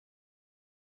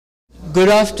Good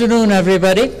afternoon,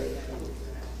 everybody.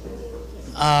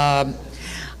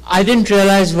 I didn't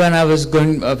realize when I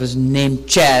was named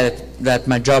chair that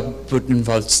my job would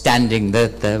involve standing,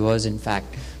 that there was in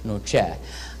fact no chair.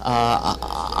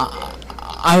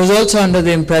 I was also under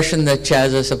the impression that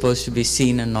chairs are supposed to be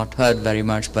seen and not heard very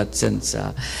much, but since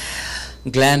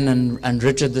Glenn and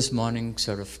Richard this morning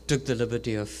sort of took the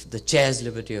liberty of, the chair's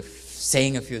liberty of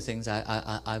saying a few things,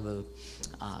 I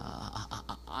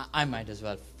might as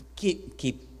well keep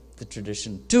the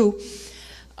tradition too.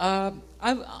 I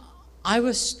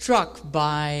was struck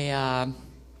by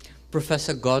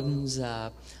Professor Gordon's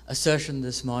assertion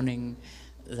this morning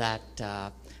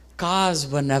that cars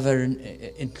were never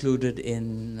included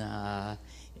in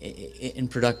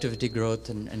productivity growth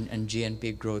and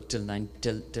GNP growth till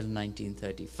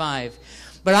 1935.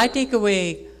 But I take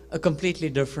away a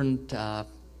completely different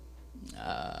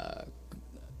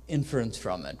inference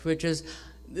from it, which is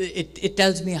it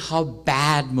tells me how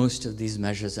bad most of these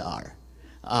measures are.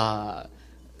 That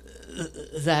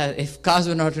if cars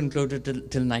were not included till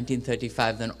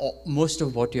 1935, then most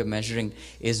of what you're measuring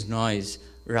is noise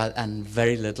and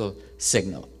very little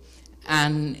signal.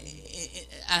 And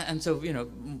so, you know,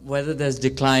 whether there's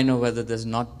decline or whether there's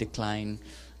not decline,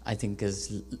 I think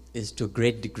is to a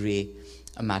great degree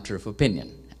a matter of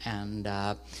opinion. And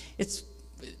it's,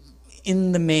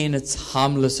 in the main, it's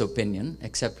harmless opinion,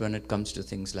 except when it comes to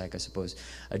things like, I suppose,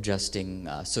 adjusting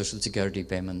social security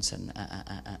payments and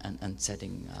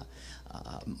setting.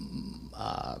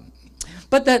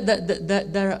 But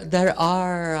there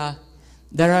are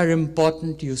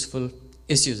important, useful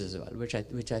issues as well, which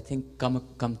I think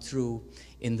come through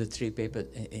in the three papers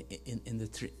in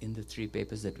the three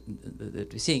papers that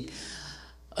we're seeing.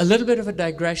 A little bit of a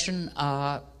digression.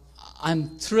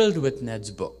 I'm thrilled with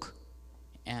Ned's book.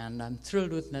 And I'm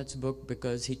thrilled with Ned's book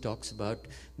because he talks about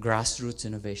grassroots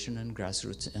innovation and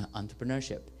grassroots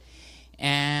entrepreneurship.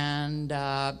 And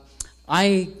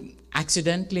I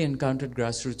accidentally encountered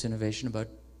grassroots innovation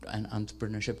and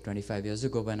entrepreneurship 25 years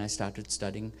ago when I started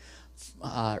studying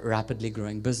rapidly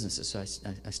growing businesses. So I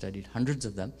studied hundreds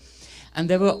of them. And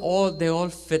they all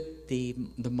fit the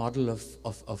model of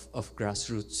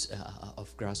grassroots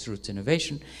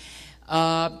innovation.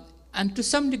 And to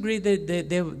some degree,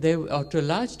 or to a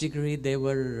large degree, they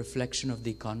were a reflection of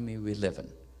the economy we live in.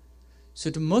 So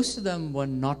to most of them were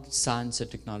not science or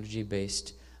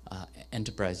technology-based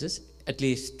enterprises, at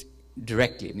least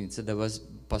directly. I mean, so there was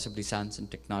possibly science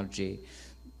and technology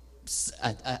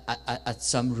at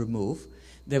some remove.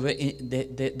 They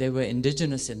were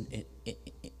indigenous in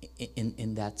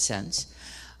that sense.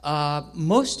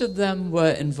 Most of them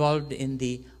were involved in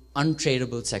the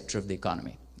untradable sector of the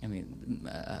economy. I mean,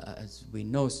 as we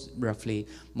know, roughly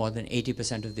more than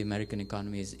 80% of the American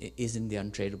economy is in the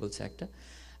untradable sector,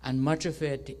 and much of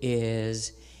it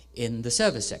is in the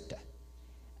service sector.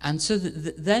 And so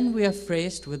then we are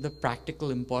faced with the practical,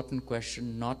 important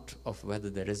question, not of whether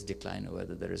there is decline or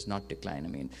whether there is not decline. I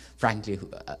mean, frankly,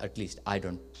 at least I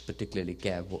don't particularly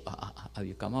care how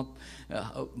you come up,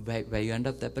 where you end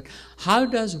up there. But how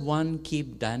does one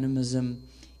keep dynamism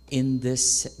in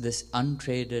this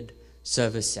untraded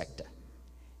service sector,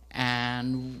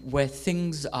 and where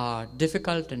things are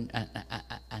difficult and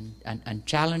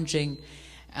challenging,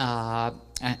 and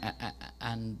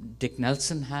Dick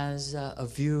Nelson has a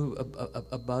view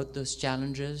about those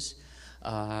challenges.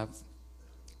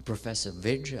 Professor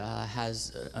Vijg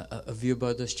has a view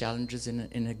about those challenges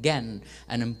in again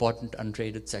an important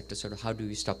untraded sector. Sort of, how do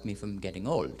you stop me from getting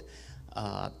old?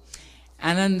 And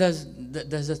then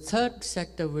there's a third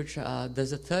sector, which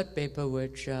there's a third paper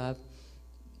which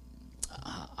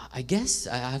I guess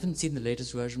I haven't seen the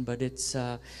latest version, but it's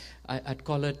I'd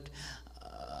call it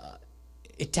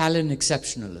Italian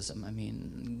exceptionalism. I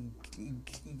mean,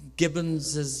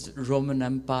 Gibbons's Roman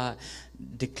Empire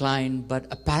declined, but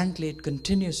apparently it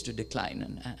continues to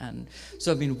decline, and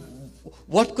so I mean,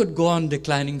 what could go on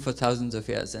declining for thousands of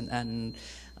years? And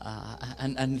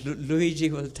Luigi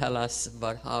will tell us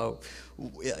about how.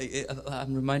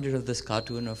 I'm reminded of this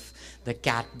cartoon of the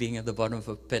cat being at the bottom of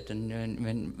a pit,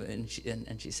 and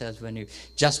she says, when you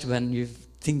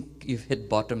think you've hit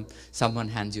bottom, someone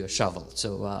hands you a shovel.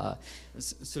 So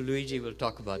Luigi will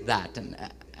talk about that,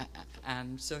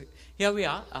 and so here we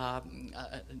are.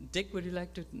 Dick, would you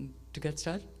like to get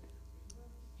started?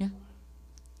 Yeah.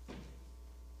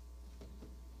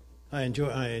 I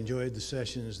enjoyed the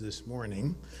sessions this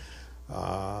morning.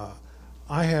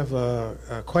 I have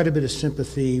quite a bit of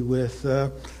sympathy with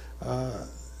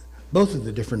both of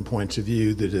the different points of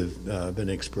view that have been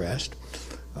expressed.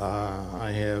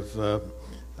 I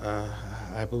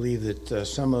believe that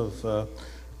some of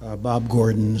Bob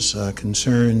Gordon's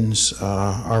concerns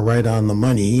are right on the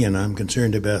money, and I'm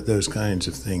concerned about those kinds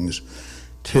of things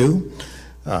too.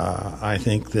 I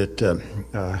think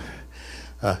that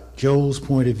Joel's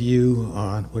point of view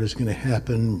on what is going to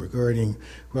happen regarding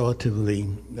relatively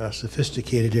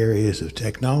sophisticated areas of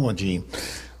technology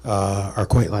are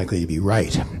quite likely to be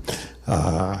right.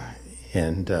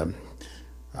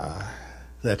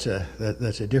 That's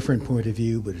a different point of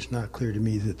view, but it's not clear to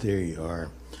me that they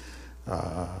are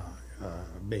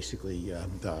basically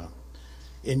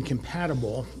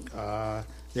incompatible.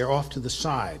 They're off to the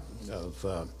side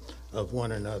of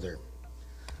one another.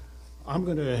 I'm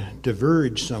going to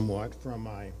diverge somewhat from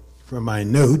my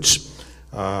notes,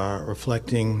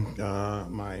 reflecting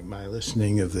my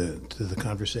listening to the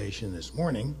conversation this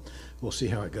morning. We'll see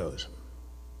how it goes.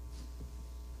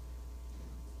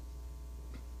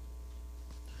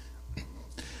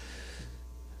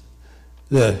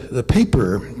 The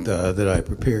paper that I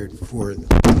prepared for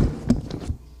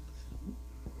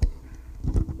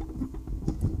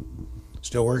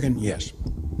still working? Yes.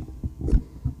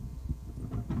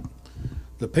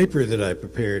 The paper that I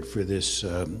prepared for this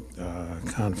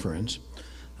conference,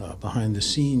 behind the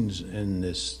scenes in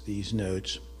these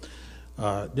notes,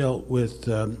 dealt with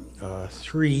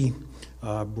three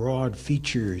broad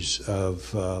features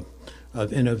of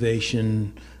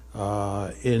innovation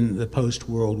in the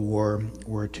post-World War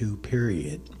II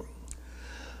period.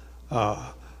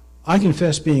 I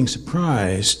confess being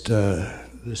surprised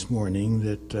this morning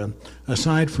that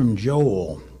aside from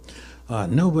Joel,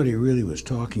 nobody really was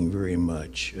talking very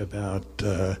much about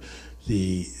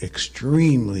the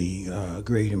extremely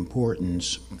great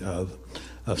importance of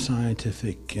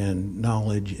scientific and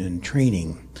knowledge and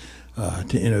training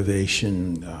to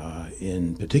innovation,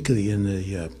 particularly in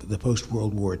the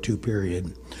post-World War II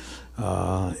period,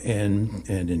 and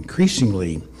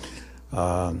increasingly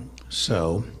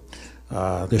so.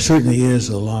 There certainly is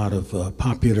a lot of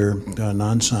popular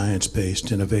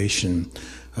non-science-based innovation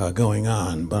going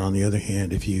on, but on the other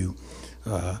hand, if you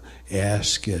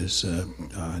ask, as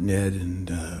Ned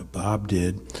and Bob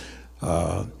did,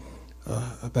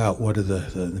 about what are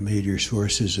the major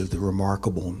sources of the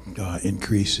remarkable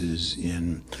increases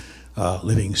in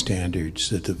living standards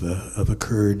that have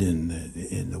occurred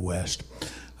in the West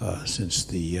since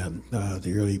the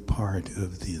early part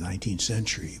of the 19th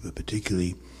century, but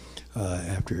particularly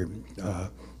after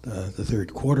the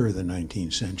third quarter of the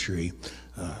 19th century,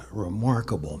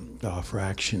 remarkable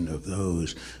fraction of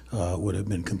those would have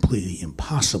been completely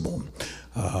impossible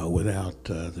without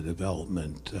the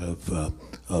development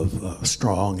of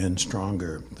strong and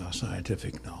stronger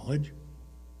scientific knowledge.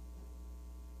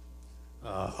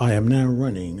 I am now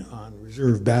running on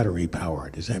reserve battery power.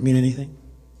 Does that mean anything?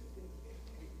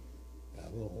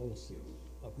 We'll see.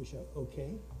 I'll push up.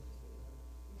 Okay.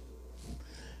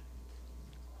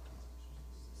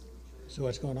 So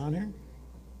what's going on here?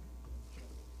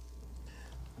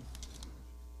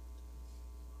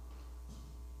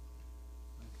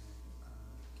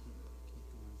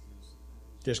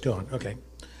 Just going. Okay.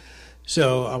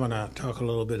 So I'm going to talk a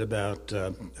little bit about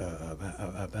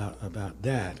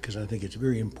that, because I think it's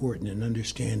very important in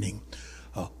understanding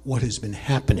what has been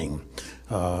happening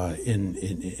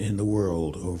in the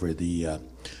world over the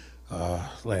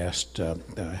last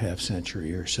half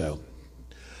century or so.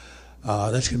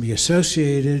 That's going to be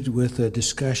associated with a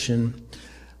discussion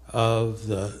of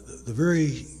the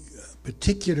very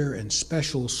particular and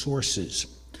special sources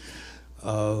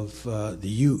of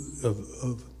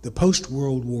the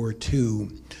post-World War II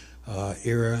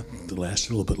era that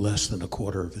lasted a little bit less than a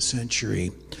quarter of a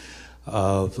century,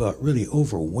 of really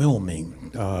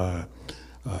overwhelming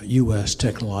U.S.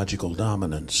 technological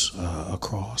dominance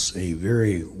across a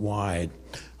very wide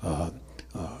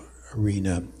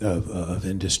arena of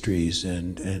industries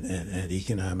and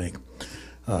economic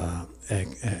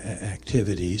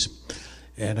activities.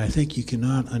 And I think you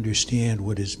cannot understand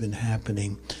what has been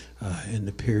happening in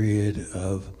the period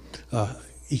of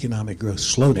economic growth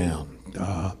slowdown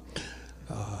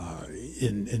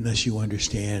unless you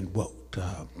understand what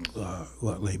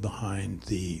lay behind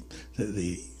the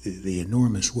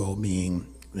enormous well-being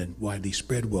and widely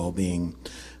spread well-being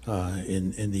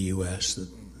in the U.S. that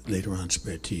later on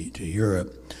spread to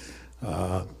Europe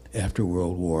after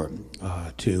World War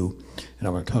II. And I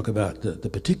want to talk about the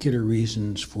particular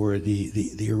reasons for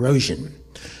the erosion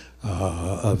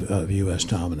of U.S.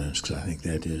 dominance, because I think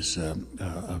that is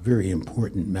a very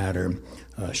important matter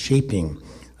shaping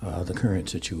the current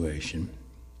situation.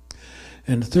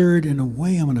 And third, in a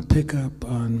way, I'm going to pick up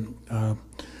on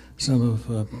some of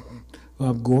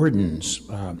Bob Gordon's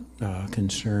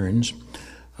concerns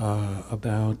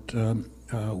about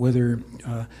whether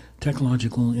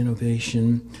technological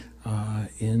innovation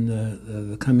in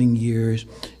the coming years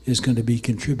is going to be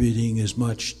contributing as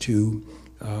much to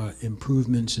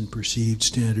improvements in perceived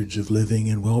standards of living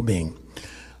and well-being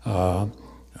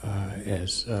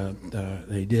as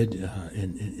they did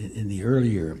in the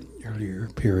earlier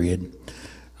period.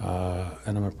 And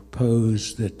I'm going to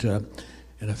propose that,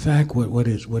 in fact, what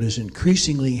is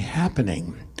increasingly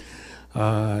happening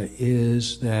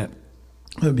is that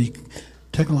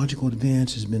technological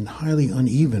advance has been highly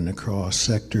uneven across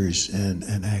sectors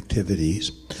and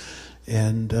activities.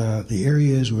 And the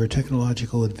areas where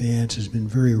technological advance has been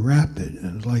very rapid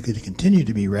and is likely to continue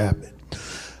to be rapid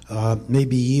may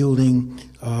be yielding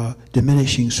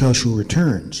diminishing social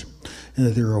returns. And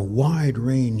that there are a wide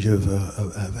range of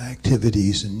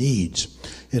activities and needs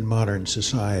in modern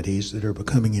societies that are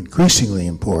becoming increasingly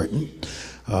important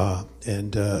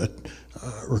and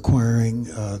requiring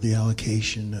the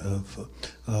allocation of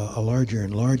a larger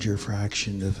and larger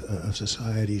fraction of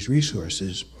society's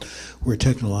resources, where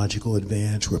technological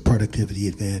advance, where productivity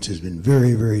advance has been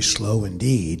very, very slow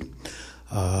indeed,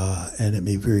 and it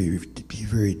may be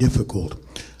very difficult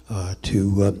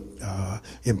to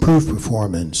improve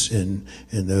performance in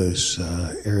those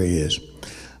areas.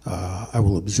 I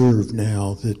will observe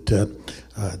now that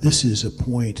this is a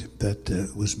point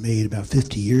that was made about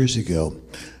 50 years ago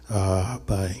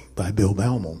by Bill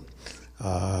Baumol,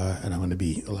 and I'm going to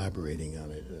be elaborating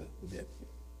on it a bit.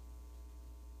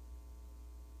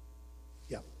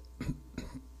 Yeah.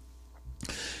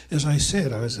 As I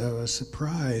said, I was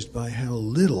surprised by how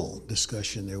little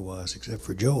discussion there was, except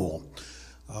for Joel,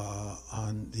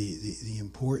 on the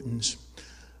importance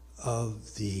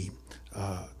of the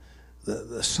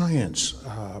science,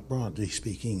 broadly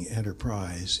speaking,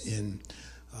 enterprise in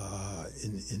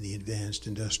the advanced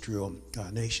industrial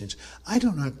nations. I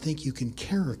do not think you can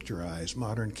characterize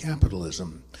modern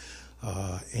capitalism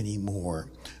anymore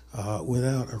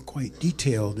without a quite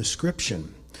detailed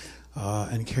description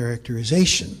and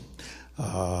characterization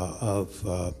of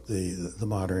the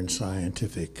modern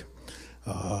scientific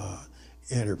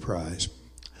enterprise.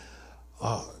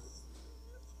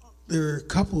 There are a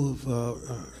couple of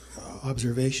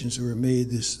observations that were made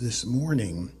this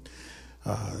morning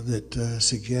that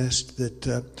suggest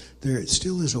that there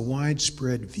still is a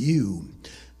widespread view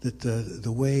that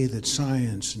the way that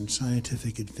science and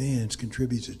scientific advance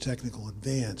contributes to technical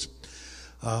advance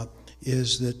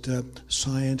is that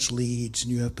science leads,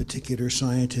 and you have particular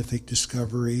scientific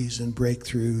discoveries and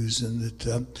breakthroughs, and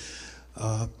that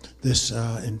this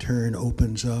in turn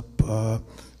opens up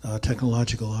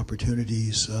technological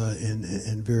opportunities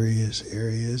in various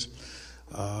areas.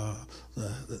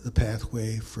 The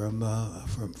pathway from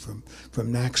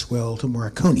Maxwell to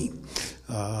Marconi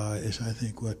is, I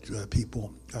think, what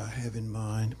people have in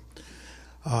mind.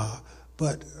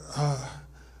 But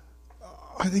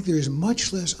I think there is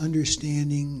much less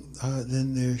understanding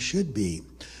than there should be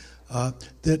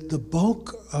that the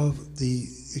bulk of the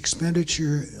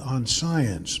expenditure on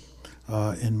science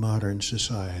in modern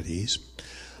societies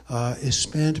is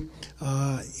spent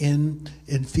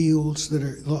in fields that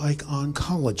are like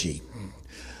oncology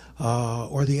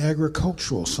or the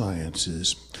agricultural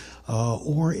sciences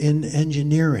or in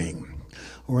engineering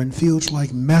or in fields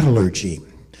like metallurgy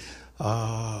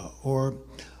or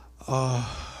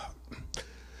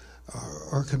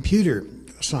computer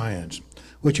science.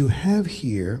 What you have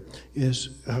here is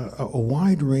a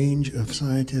wide range of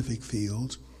scientific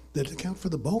fields that account for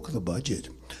the bulk of the budget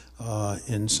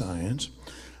in science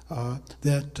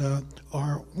that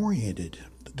are oriented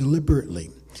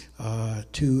deliberately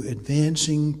to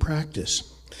advancing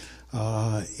practice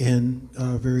in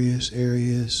various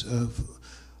areas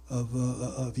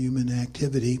of human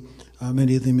activity,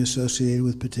 many of them associated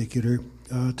with particular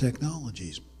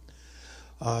technologies.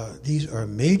 These are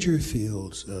major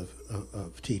fields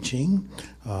of teaching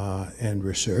and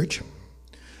research,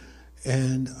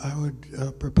 and I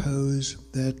would propose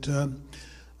that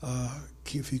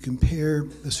if you compare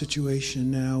the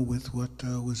situation now with what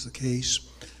was the case,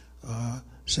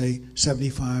 say,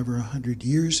 75 or 100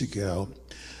 years ago,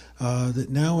 that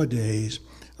nowadays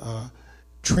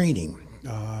training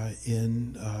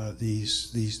in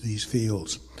these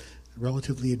fields,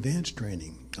 relatively advanced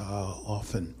training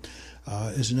often,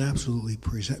 is an absolutely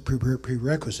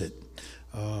prerequisite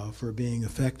for being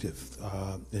effective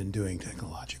in doing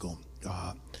technological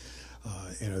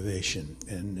innovation.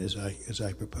 And as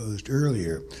I proposed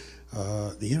earlier,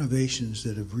 the innovations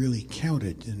that have really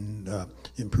counted in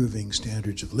improving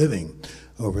standards of living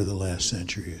over the last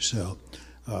century or so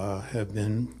have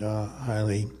been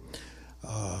highly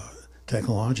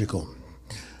technological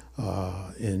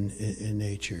in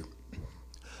nature.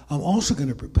 I'm also going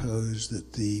to propose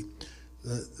that the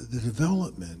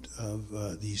development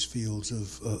of these fields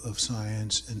of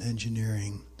science and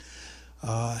engineering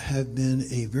have been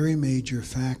a very major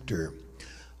factor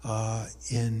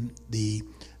in the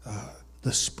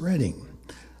spreading,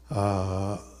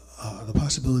 the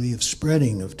possibility of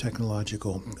spreading of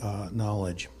technological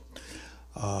knowledge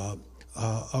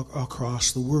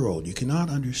across the world. You cannot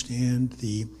understand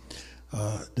the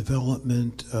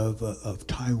development of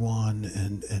Taiwan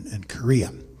and Korea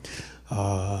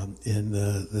in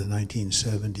the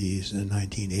 1970s and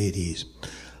 1980s,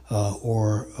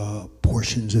 or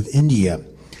portions of India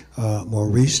more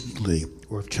recently,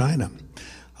 or of China,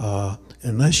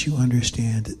 unless you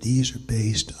understand that these are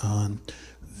based on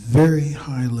very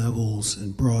high levels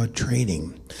and broad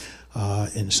training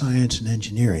in science and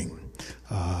engineering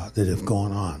that have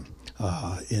gone on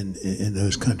in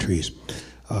those countries.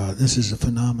 This is a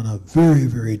phenomenon very,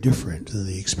 very different than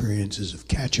the experiences of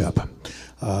catch-up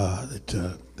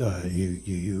that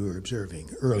you were observing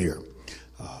earlier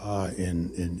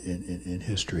in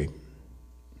history.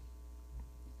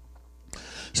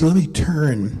 So let me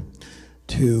turn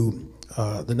to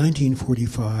the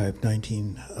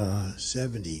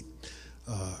 1945-1970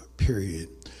 period.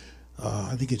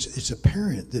 I think it's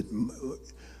apparent that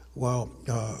while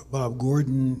Bob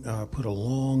Gordon put a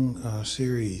long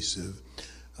series of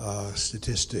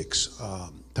statistics,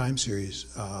 time series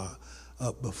up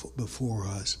before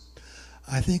us,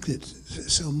 I think that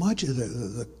so much of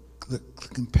the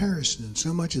comparison and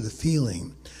so much of the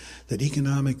feeling that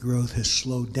economic growth has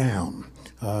slowed down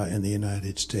in the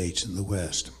United States and the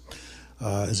West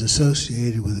is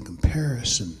associated with a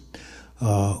comparison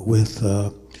with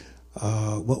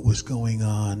what was going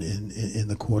on in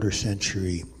the quarter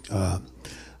century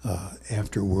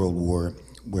after World War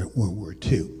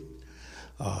II.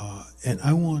 And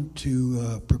I want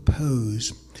to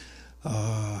propose,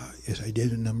 as I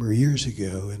did a number of years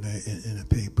ago in a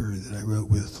paper that I wrote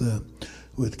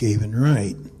with Gavin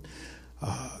Wright,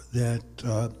 that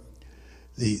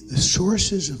the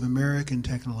sources of American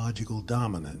technological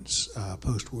dominance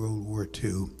post-World War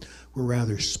II were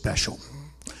rather special.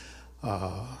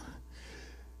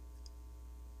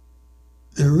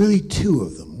 There are really two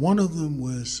of them. One of them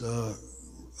was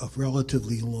of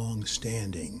relatively long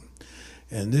standing,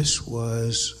 and this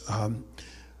was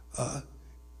a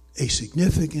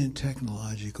significant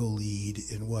technological lead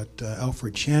in what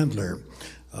Alfred Chandler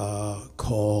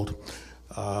called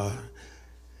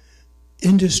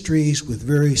industries with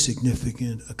very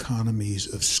significant economies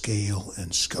of scale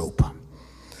and scope,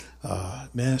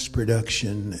 mass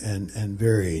production and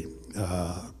varied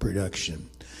production.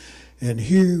 And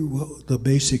here, the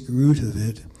basic root of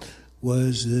it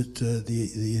was that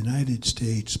the United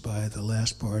States, by the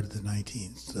last part of the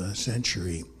 19th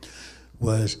century,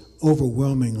 was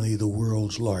overwhelmingly the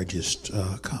world's largest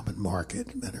common market,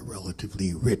 and a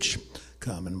relatively rich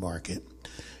common market.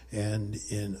 And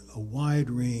in a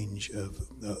wide range of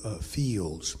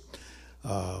fields,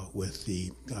 with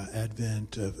the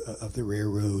advent of the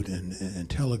railroad and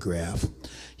telegraph,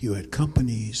 you had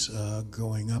companies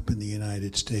growing up in the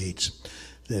United States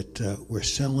that were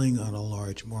selling on a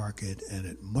large market and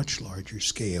at much larger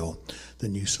scale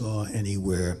than you saw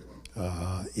anywhere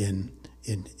in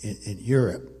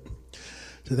Europe.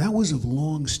 So that was of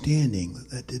long standing.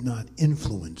 That did not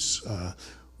influence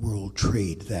world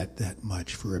trade that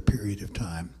much for a period of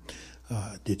time.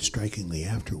 Did strikingly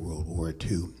after World War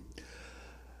II.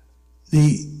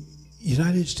 The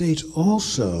United States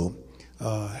also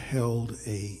held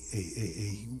a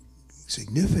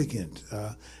significant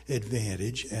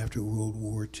advantage after World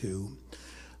War II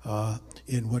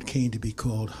in what came to be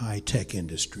called high-tech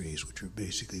industries, which are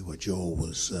basically what Joel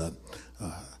was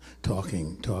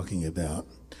talking about.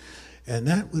 And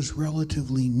that was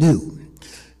relatively new.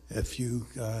 If you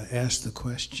ask the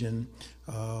question,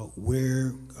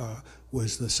 where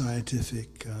was the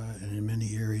scientific, and in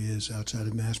many areas outside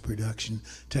of mass production,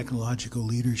 technological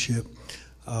leadership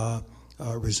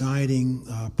residing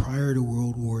prior to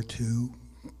World War II,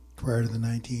 prior to the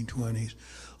 1920s,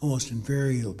 almost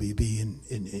invariably be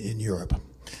in Europe.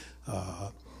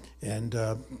 And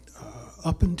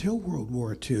up until World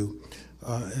War II,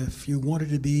 if you wanted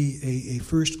to be a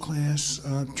first-class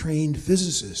trained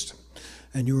physicist,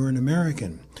 and you were an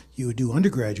American, you would do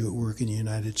undergraduate work in the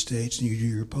United States, and you do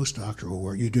your postdoctoral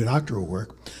work, you do doctoral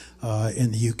work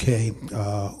in the UK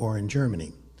or in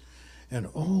Germany. And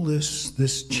all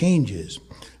this changes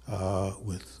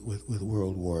with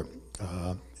World War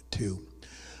II.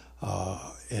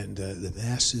 And the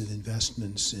massive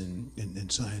investments in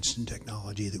science and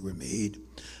technology that were made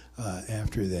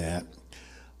after that.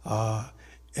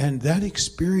 And that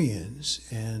experience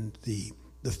and the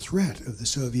the threat of the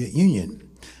Soviet Union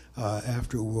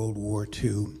after World War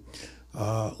II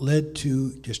led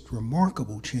to just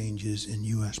remarkable changes in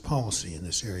U.S. policy in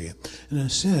this area. In a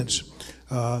sense,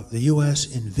 the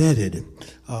U.S. invented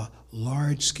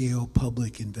large-scale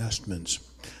public investments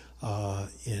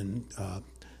in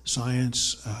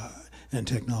science and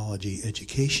technology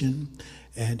education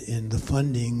and in the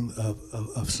funding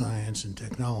of science and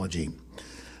technology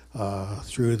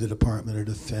through the Department of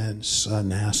Defense,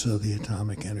 NASA, the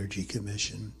Atomic Energy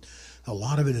Commission. A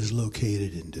lot of it is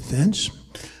located in defense,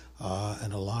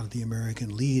 and a lot of the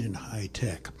American lead in high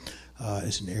tech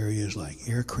is in areas like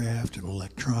aircraft and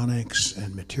electronics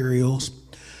and materials.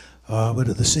 But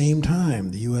at the same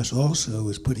time, the U.S. also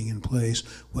is putting in place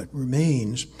what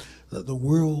remains the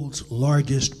world's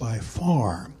largest by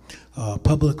far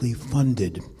publicly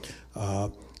funded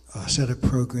set of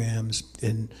programs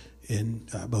in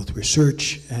both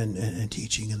research and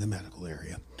teaching in the medical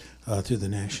area through the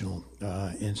National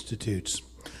Institutes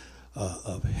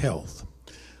of Health.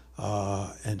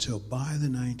 And so by the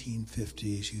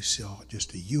 1950s, you saw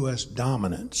just a U.S.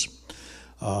 dominance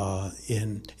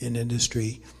in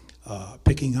industry,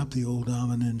 picking up the old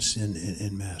dominance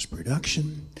in mass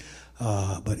production,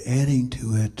 but adding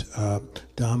to it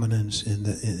dominance in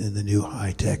the new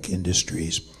high-tech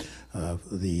industries of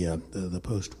the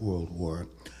post-World War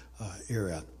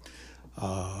era.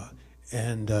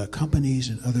 And companies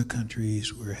in other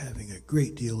countries were having a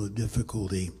great deal of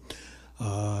difficulty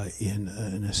in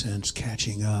a sense,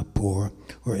 catching up or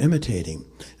imitating,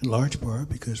 in large part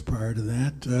because prior to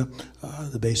that,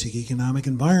 the basic economic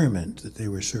environment that they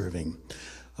were serving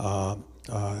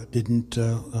didn't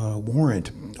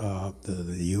warrant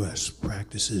the U.S.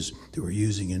 practices that we're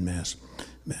using in mass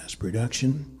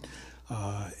production.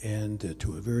 And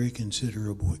to a very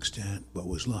considerable extent, what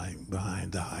was lying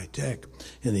behind the high tech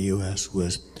in the U.S.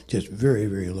 was just very,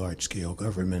 very large-scale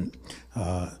government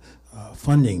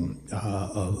funding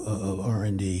of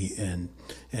R&D and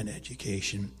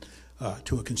education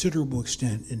to a considerable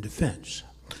extent in defense,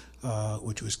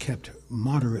 which was kept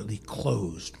moderately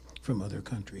closed from other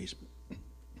countries.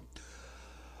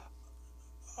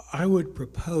 I would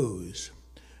propose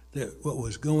that what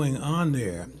was going on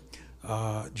there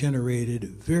generated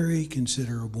very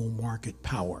considerable market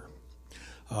power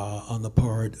on the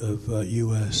part of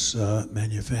U.S.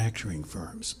 manufacturing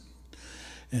firms.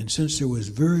 And since there was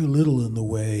very little in the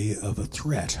way of a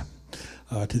threat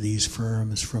to these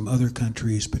firms from other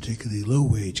countries, particularly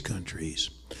low-wage countries,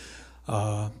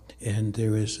 and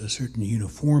there is a certain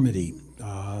uniformity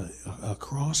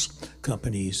across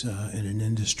companies in an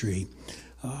industry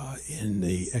in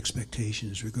the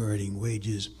expectations regarding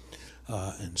wages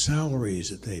and salaries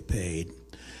that they paid,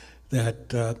 that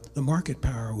the market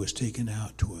power was taken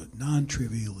out to a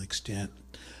non-trivial extent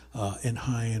in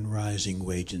high and rising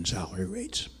wage and salary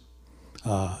rates,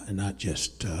 and not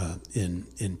just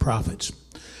in profits.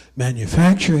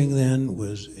 Manufacturing then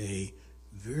was a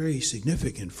very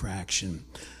significant fraction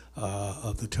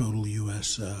of the total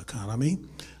U.S. economy,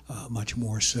 much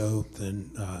more so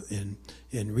than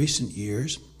in recent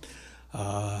years.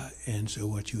 And so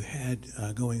what you had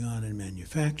going on in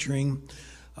manufacturing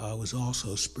was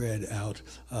also spread out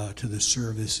to the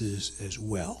services as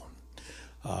well.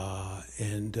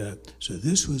 So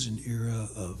this was an era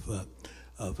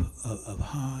of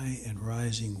high and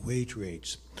rising wage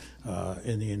rates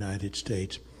in the United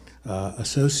States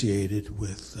associated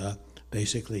with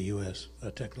basically U.S.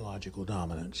 Technological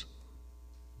dominance.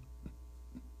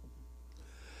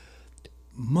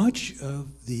 Much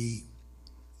of the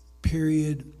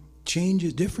period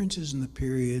changes, differences in the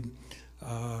period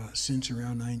since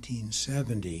around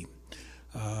 1970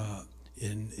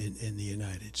 in the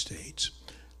United States,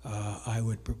 I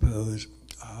would propose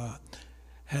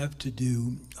have to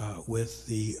do with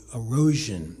the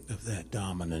erosion of that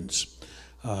dominance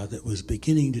that was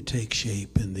beginning to take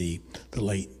shape in the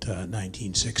late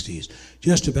 1960s,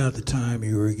 just about the time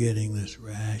you were getting this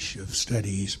rash of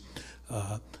studies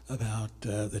about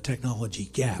the technology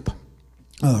gap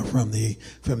from the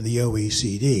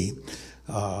OECD.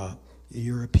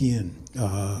 European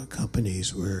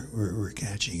companies were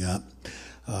catching up,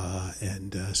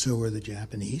 and so were the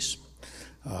Japanese.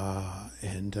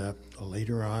 And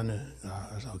later on,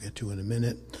 as I'll get to in a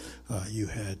minute, you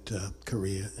had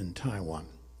Korea and Taiwan.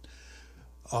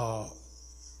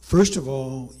 First of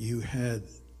all, you had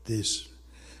this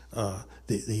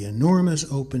the enormous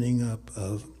opening up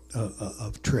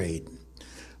of trade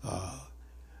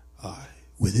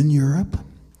within Europe,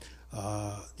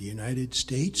 the United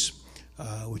States,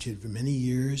 which had for many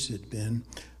years had been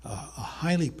a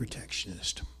highly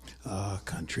protectionist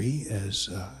country, as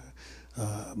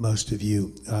most of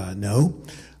you know,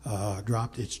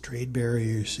 dropped its trade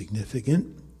barriers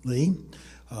significantly.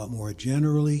 More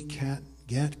generally,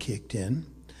 GATT kicked in.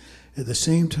 At the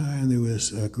same time, there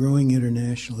was a growing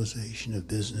internationalization of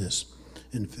business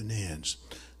and finance.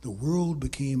 The world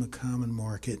became a common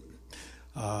market,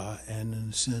 and in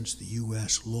a sense, the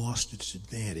U.S. lost its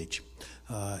advantage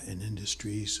in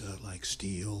industries like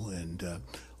steel and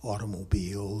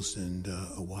automobiles and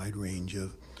a wide range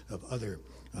of other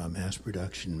mass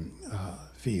production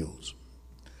fields.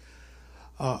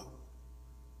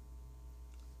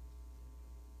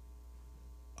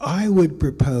 I would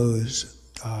propose,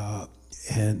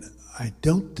 and I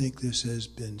don't think this has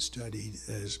been studied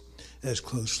as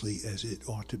closely as it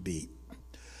ought to be,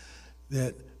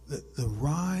 that the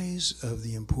rise of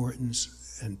the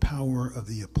importance and power of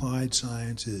the applied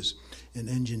sciences and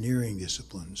engineering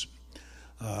disciplines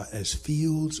as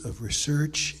fields of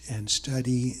research and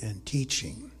study and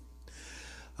teaching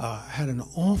had an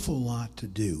awful lot to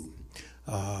do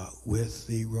with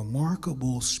the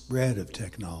remarkable spread of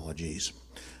technologies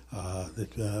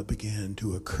that began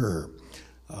to occur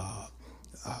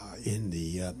in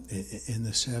the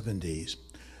 70s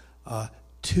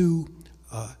to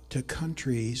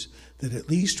countries that at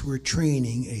least were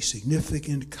training a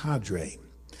significant cadre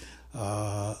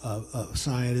of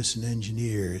scientists and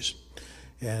engineers,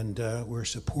 and were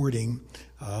supporting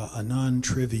a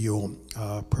non-trivial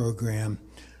program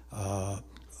of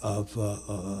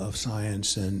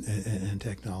science and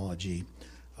technology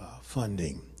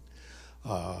funding.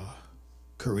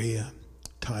 Korea,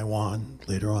 Taiwan,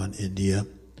 later on India,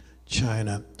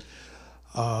 China.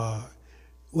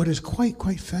 What is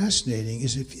quite fascinating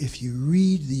is if you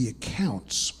read the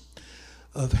accounts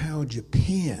of how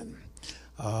Japan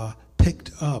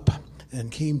picked up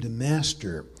and came to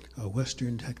master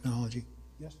Western technology.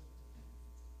 Yes.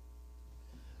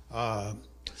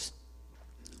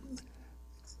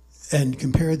 And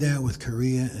compared that with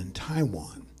Korea and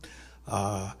Taiwan.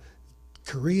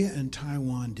 Korea and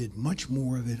Taiwan did much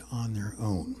more of it on their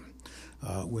own,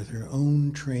 with their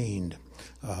own trained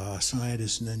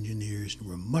scientists and engineers, and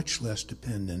were much less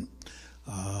dependent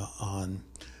on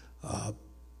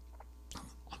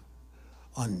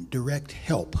direct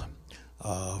help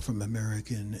from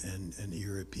American and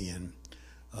European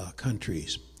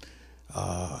countries.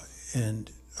 I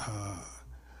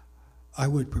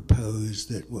would propose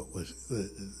that what was the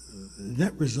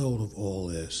net result of all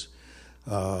this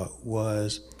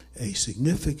was a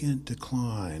significant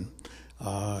decline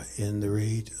in the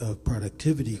rate of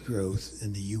productivity growth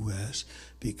in the U.S.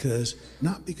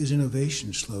 not because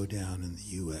innovation slowed down in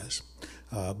the U.S.,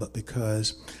 but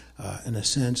because, in a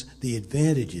sense, the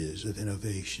advantages of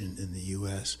innovation in the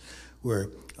U.S. were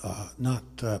not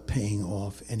paying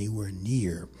off anywhere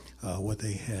near what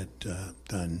they had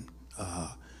done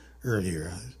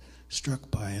earlier. I was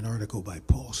struck by an article by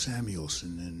Paul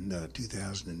Samuelson in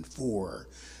 2004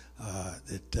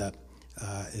 that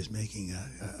is making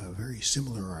a very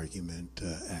similar argument,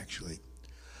 actually.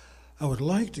 I would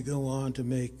like to go on to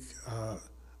make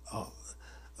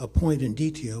a point in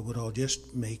detail, but I'll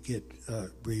just make it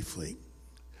briefly.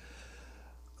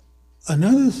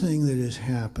 Another thing that has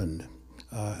happened,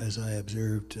 as I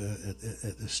observed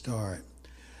at the start,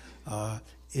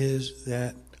 is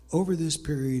that over this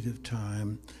period of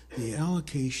time, the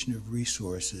allocation of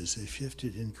resources has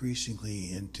shifted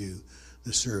increasingly into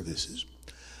the services.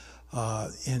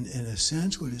 In a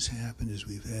sense, what has happened is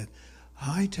we've had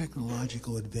high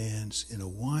technological advance in a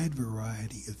wide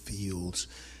variety of fields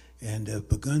and have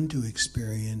begun to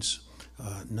experience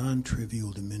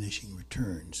non-trivial diminishing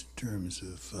returns in terms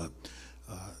of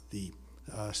the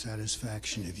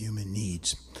satisfaction of human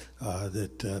needs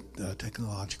that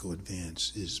technological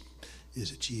advance is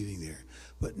achieving there.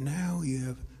 But now you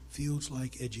have fields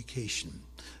like education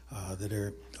that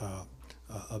are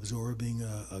absorbing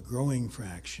a growing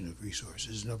fraction of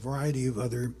resources, and a variety of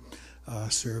other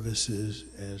services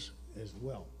as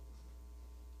well.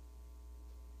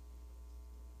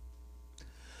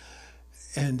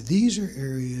 And these are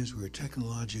areas where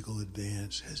technological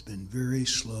advance has been very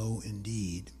slow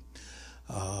indeed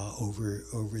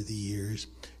over the years.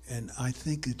 And I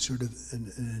think it's sort of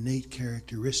an innate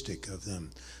characteristic of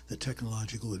them that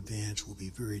technological advance will be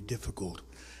very difficult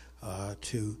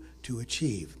to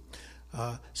achieve.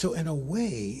 So in a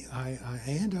way, I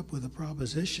end up with a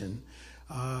proposition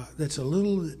that's a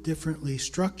little differently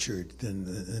structured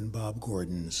than Bob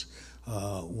Gordon's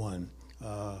one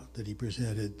that he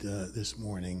presented this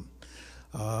morning,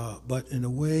 but in a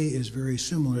way is very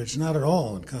similar. It's not at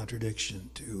all in contradiction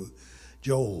to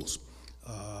Joel's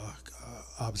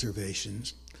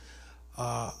observations.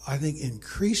 I think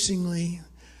increasingly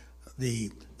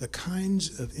the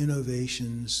kinds of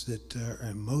innovations that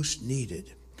are most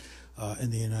needed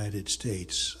in the United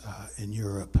States, in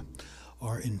Europe,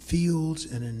 are in fields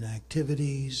and in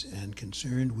activities and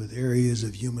concerned with areas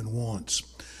of human wants,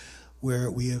 where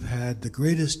we have had the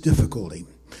greatest difficulty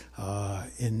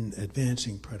in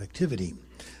advancing productivity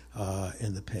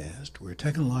in the past, where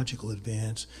technological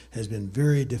advance has been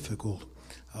very difficult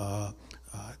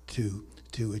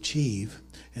to achieve,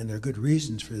 and there are good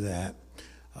reasons for that.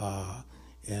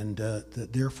 That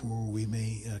therefore we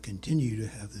may continue to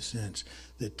have the sense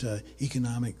that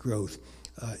economic growth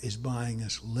is buying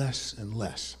us less and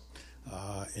less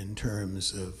in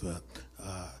terms of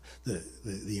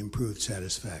the improved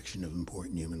satisfaction of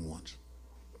important human wants.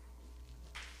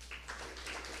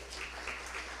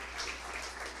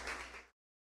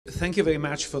 Thank you very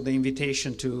much for the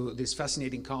invitation to this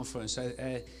fascinating conference.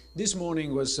 This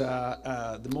morning was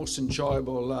the most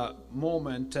enjoyable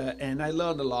moment, and I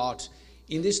learned a lot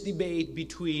in this debate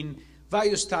between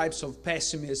various types of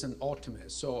pessimists and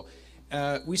optimists. So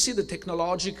we see the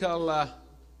technological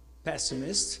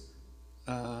pessimist,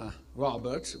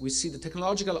 Robert. We see the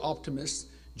technological optimist,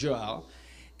 Joel.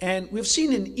 And we've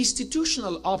seen an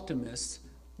institutional optimist,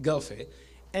 Gelfe.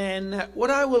 And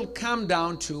what I will come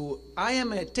down to, I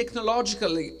am a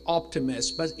technologically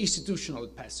optimist, but institutional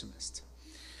pessimist.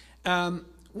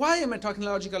 Why am I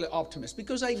technologically optimist?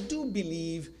 Because I do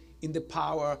believe in the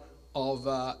power of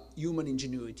human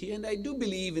ingenuity, and I do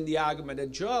believe in the argument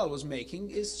that Joel was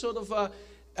making. Is sort of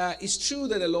it's true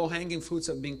that the low-hanging fruits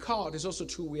have been caught. It's also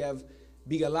true we have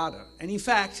bigger ladder. And in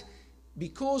fact,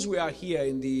 because we are here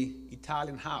in the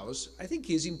Italian house, I think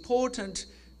it's important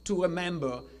to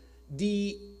remember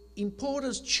the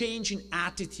important change in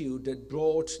attitude that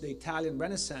brought the Italian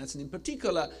Renaissance, and in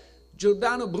particular,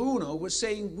 Giordano Bruno was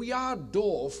saying we are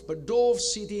dwarf, but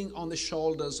dwarfs sitting on the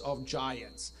shoulders of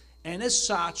giants, and as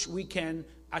such we can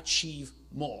achieve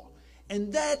more.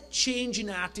 And that change in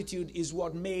attitude is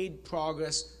what made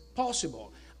progress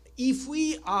possible. If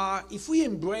we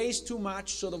embrace too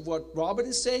much sort of what Robert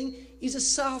is saying, is a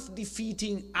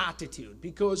self-defeating attitude,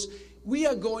 because we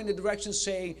are going in the direction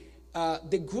saying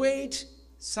the great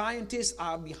scientists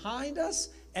are behind us,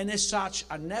 and as such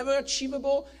are never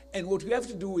achievable, and what we have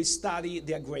to do is study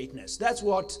their greatness. That's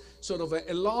what sort of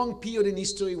a long period in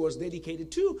history was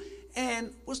dedicated to,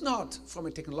 and was not, from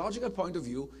a technological point of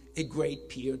view, a great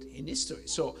period in history.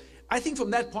 So I think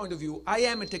from that point of view, I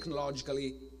am a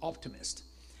technologically optimist.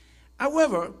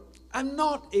 However, I'm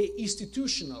not an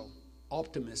institutional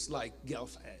optimist like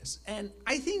Gelf is. And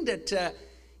I think that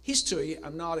history,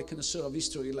 I'm not a connoisseur of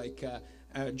history like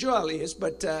Joel is,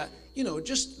 but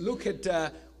just look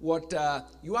at what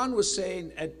Yuan was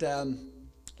saying at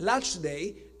lunch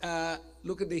today.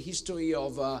 Look at the history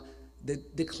of the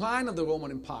decline of the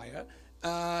Roman Empire.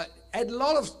 Had a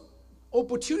lot of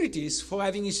opportunities for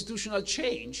having institutional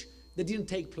change that didn't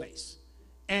take place.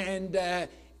 And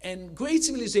great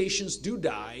civilizations do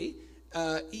die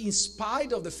in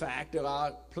spite of the fact there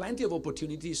are plenty of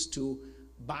opportunities to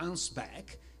bounce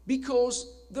back,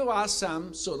 because there are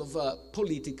some sort of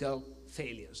political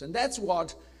failures. And that's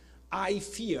what I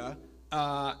fear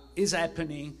is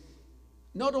happening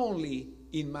not only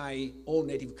in my own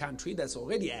native country, that's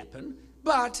already happened,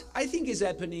 but I think is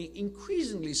happening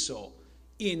increasingly so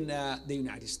in the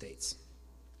United States.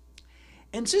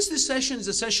 And since this session is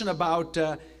a session about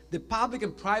the public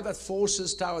and private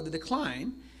forces toward the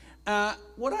decline,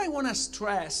 what I want to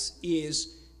stress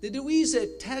is that there is a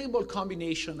terrible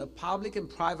combination of public and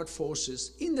private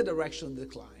forces in the direction of the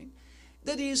decline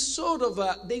that is sort of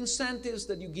the incentives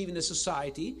that you give in a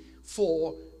society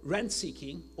for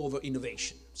rent-seeking over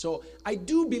innovation. So I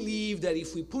do believe that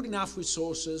if we put enough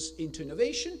resources into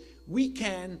innovation, we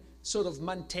can sort of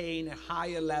maintain a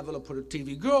higher level of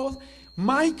productivity growth.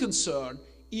 My concern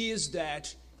is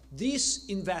that these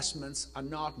investments are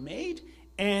not made,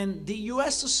 and the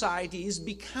US society is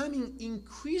becoming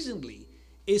increasingly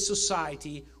a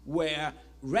society where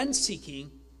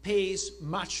rent-seeking pays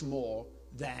much more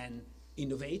than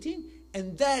innovating,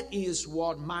 and that is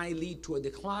what might lead to a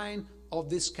decline of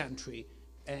this country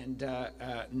and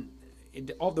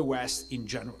of the West in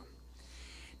general.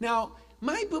 Now,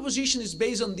 my proposition is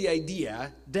based on the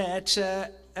idea that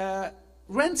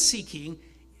rent-seeking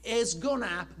has gone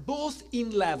up both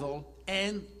in level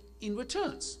and in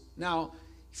returns. Now,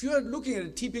 if you are looking at a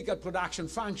typical production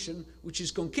function, which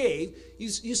is concave,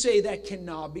 you say that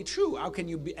cannot be true. How can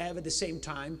you have at the same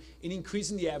time an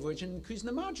increase in the average and increase in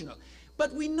the marginal?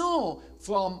 But we know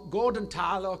from Gordon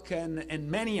Tarlock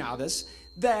and many others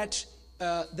that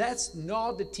that's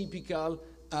not the typical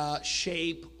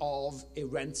shape of a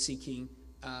rent-seeking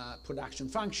production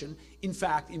function. In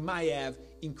fact, it might have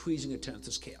increasing return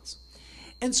to scales.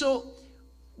 And so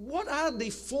what are the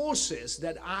forces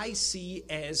that I see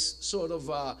as sort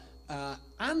of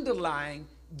underlying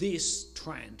this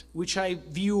trend, which I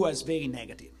view as very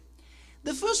negative?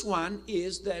 The first one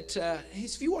is that,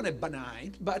 his view on it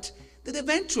benign, but that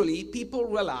eventually people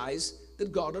realize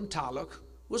that Gordon Tullock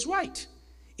was right.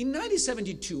 In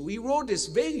 1972, he wrote this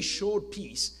very short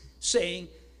piece saying,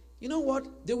 you know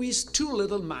what, there is too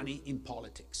little money in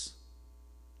politics.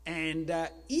 And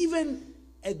even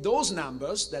at those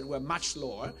numbers that were much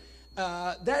lower,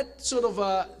 that sort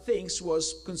of things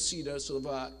was considered sort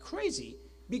of crazy,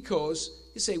 because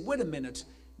you say, wait a minute,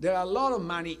 there are a lot of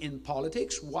money in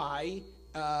politics, why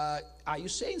are you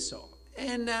saying so?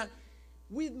 And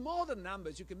with modern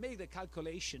numbers, you can make the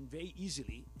calculation very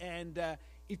easily, and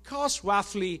it costs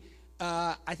roughly,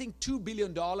 I think, $2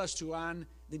 billion to run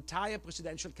the entire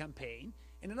presidential campaign,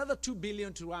 and another $2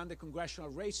 billion to run the congressional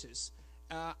races.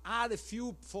 Add a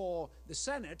few for the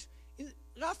Senate.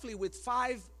 Roughly with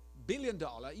 $5 billion,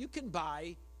 you can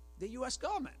buy the U.S.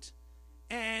 government.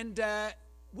 And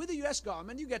with the U.S.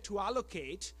 government, you get to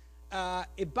allocate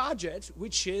a budget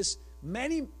which is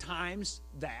many times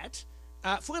that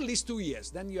for at least 2 years.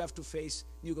 Then you have to face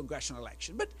new congressional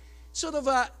election. But sort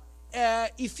of,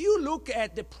 if you look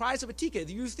at the price of a ticket,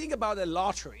 you think about a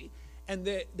lottery, and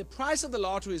the price of the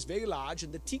lottery is very large,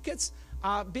 and the tickets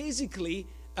are basically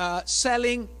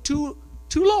selling too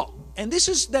low. And this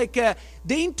is like the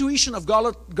intuition of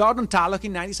Gordon Tullock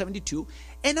in 1972.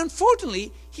 And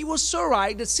unfortunately, he was so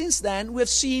right that since then we have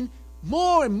seen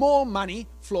more and more money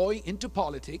flowing into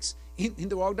politics in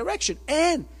the wrong direction.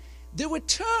 And the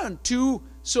return to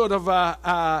sort of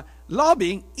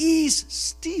lobbying is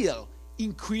still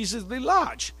increasingly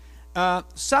large.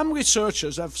 Some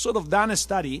researchers have sort of done a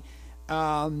study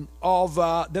of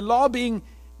the lobbying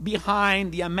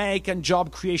behind the American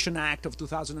Job Creation Act of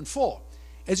 2004.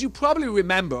 As you probably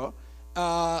remember,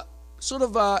 sort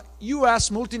of U.S.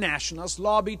 multinationals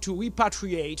lobbied to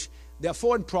repatriate their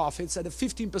foreign profits at a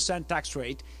 15% tax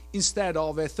rate instead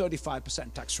of a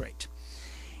 35% tax rate.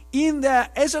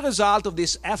 As a result of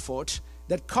this effort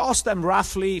that cost them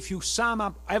roughly, if you sum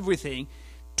up everything,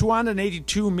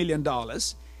 $282 million,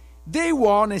 they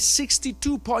won a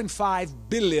 $62.5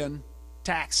 billion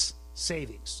tax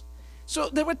savings. So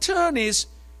the return is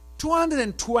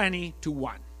 220 to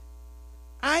 1.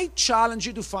 I challenge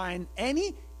you to find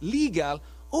any legal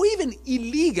or even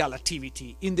illegal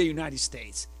activity in the United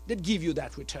States that give you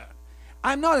that return.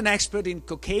 I'm not an expert in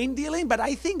cocaine dealing, but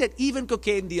I think that even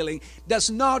cocaine dealing does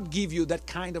not give you that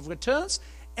kind of returns,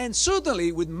 and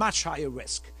certainly with much higher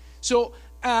risk. So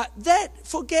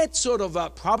forget sort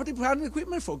of property, plant, and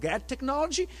equipment, forget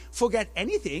technology, forget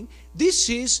anything. This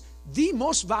is the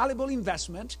most valuable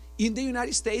investment in the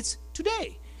United States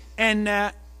today.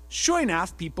 And sure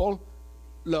enough, people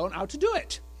learn how to do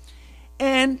it.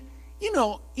 And, you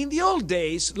know, in the old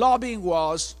days, lobbying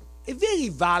was a very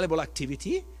valuable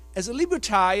activity. As a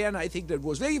libertarian, I think that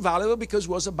was very valuable because it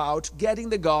was about getting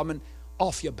the government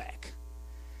off your back.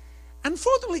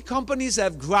 Unfortunately, companies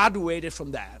have graduated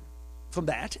from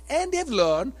that, and they've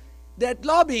learned that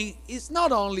lobbying is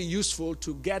not only useful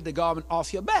to get the government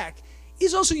off your back,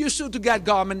 it's also useful to get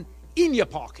government in your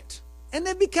pocket. And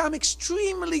they've become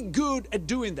extremely good at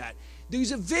doing that. There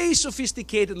is a very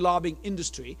sophisticated lobbying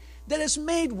industry that has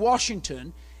made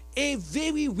Washington a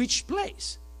very rich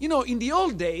place. You know, in the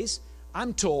old days,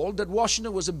 I'm told that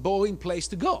Washington was a boring place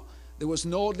to go. There was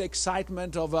no the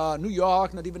excitement of New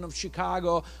York, not even of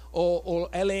Chicago or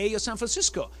LA or San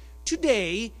Francisco.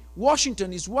 Today,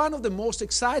 Washington is one of the most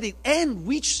exciting and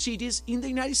rich cities in the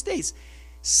United States.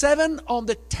 7 of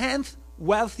the 10th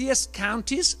wealthiest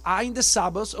counties are in the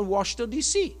suburbs of Washington,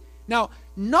 D.C. Now,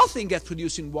 nothing gets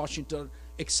produced in Washington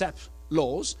except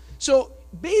laws. So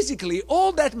basically,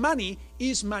 all that money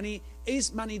is money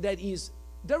that is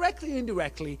directly or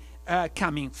indirectly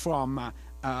coming from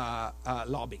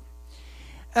lobbying.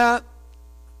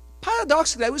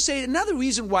 Paradoxically, I would say another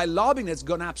reason why lobbying has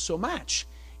gone up so much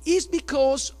is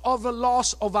because of a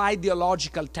loss of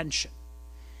ideological tension.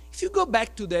 If you go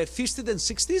back to the 50s and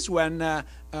 60s when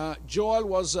Joel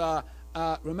was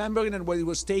remembering and when he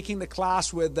was taking the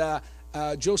class with Joe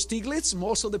Stiglitz,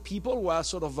 most of the people were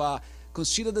sort of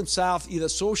considered themselves either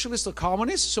socialists or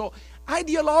communists. So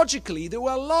ideologically, there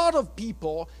were a lot of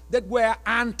people that were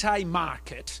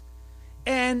anti-market.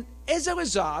 And as a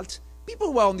result,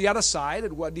 people were on the other side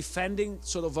that were defending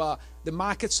sort of the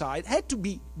market side had to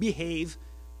behave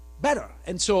better.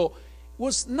 And so it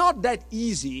was not that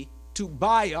easy to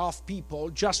buy off people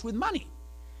just with money.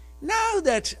 Now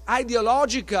that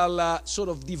ideological sort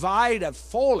of divide have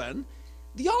fallen,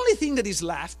 the only thing that is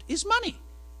left is money.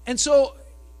 And so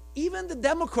even the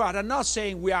Democrats are not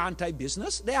saying we are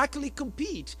anti-business. They actually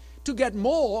compete to get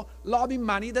more lobbying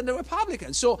money than the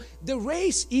Republicans. So the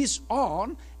race is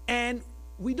on, and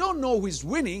we don't know who is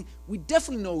winning. We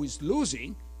definitely know who is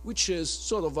losing, which is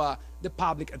sort of the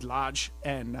public at large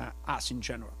and us in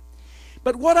general.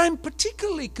 But what I'm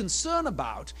particularly concerned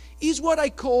about is what I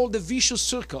call the vicious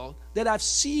circle that I've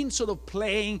seen sort of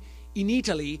playing in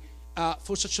Italy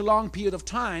for such a long period of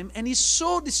time, and is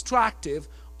so destructive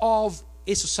of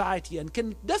a society and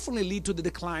can definitely lead to the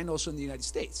decline also in the United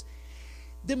States.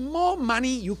 The more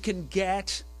money you can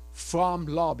get from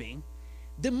lobbying,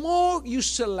 the more you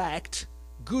select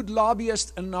good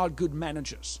lobbyists and not good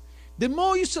managers. The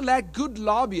more you select good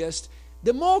lobbyists,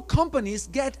 the more companies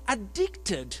get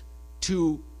addicted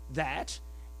to that,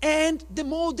 and the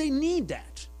more they need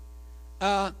that.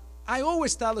 I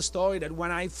always tell the story that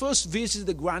when I first visited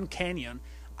the Grand Canyon,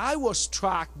 I was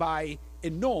struck by a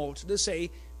note that say,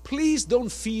 please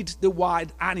don't feed the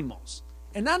wild animals.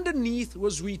 And underneath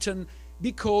was written,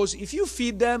 because if you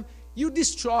feed them, you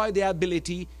destroy their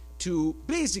ability to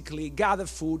basically gather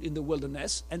food in the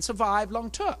wilderness and survive long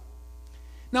term.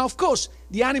 Now, of course,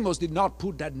 the animals did not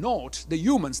put that note, the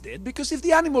humans did, because if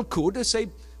the animal could, they say,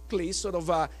 please sort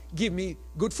of give me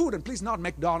good food, and please not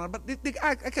McDonald's, but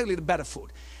actually the better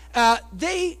food.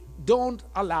 They don't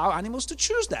allow animals to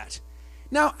choose that.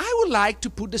 Now, I would like to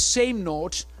put the same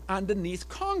note underneath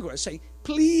Congress, say,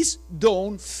 please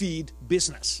don't feed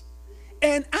business.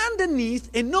 And underneath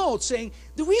a note saying,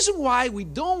 the reason why we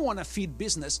don't want to feed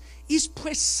business is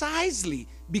precisely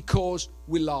because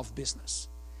we love business.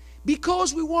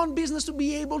 Because we want business to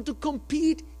be able to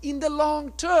compete in the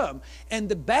long term. And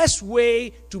the best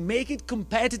way to make it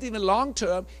competitive in the long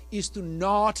term is to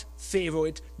not favor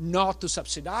it, not to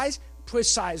subsidize,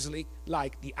 precisely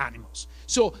like the animals.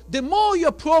 So the more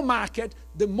you're pro-market,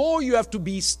 the more you have to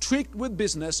be strict with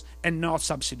business and not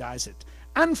subsidize it.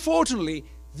 Unfortunately,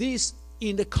 this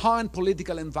in the current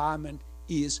political environment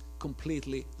is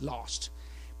completely lost.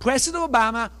 President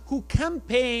Obama, who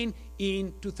campaigned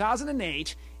in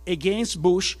 2008 against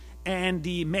Bush and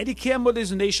the Medicare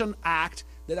Modernization Act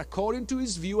that, according to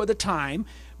his view at the time,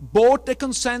 brought the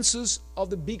consensus of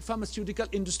the big pharmaceutical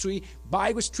industry by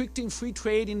restricting free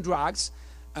trade in drugs,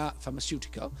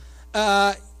 pharmaceutical.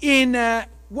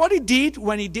 What he did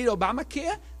when he did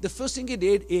Obamacare, the first thing he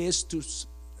did is to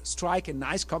strike a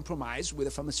nice compromise with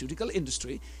the pharmaceutical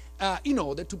industry in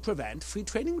order to prevent free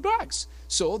trading drugs,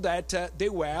 so that they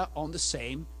were on the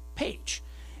same page.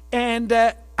 And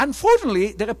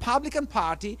unfortunately, the Republican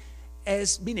Party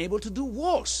has been able to do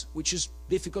worse, which is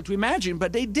difficult to imagine,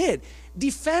 but they did,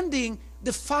 defending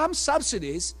the farm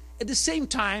subsidies at the same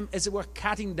time as they were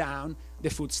cutting down the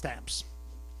food stamps.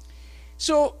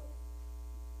 So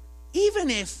even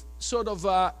if sort of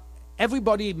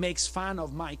everybody makes fun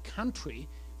of my country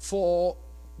for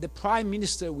the prime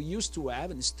minister we used to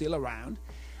have and is still around,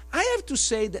 I have to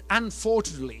say that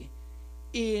unfortunately,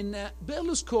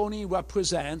 Berlusconi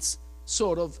represents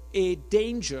sort of a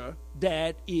danger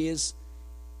that is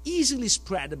easily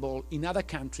spreadable in other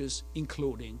countries,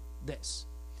 including this.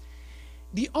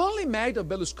 The only merit of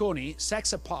Berlusconi,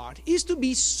 sex apart, is to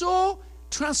be so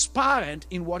transparent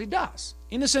in what he does.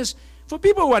 In a sense, for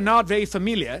people who are not very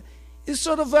familiar, it's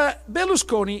sort of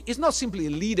Berlusconi is not simply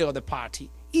a leader of the party,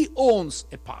 he owns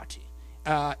a party.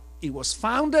 It was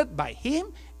founded by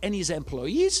him and his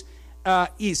employees,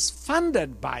 is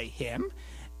funded by him,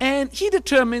 and he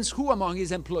determines who among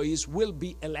his employees will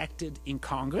be elected in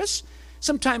Congress.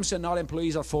 Sometimes they're not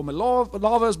employees or former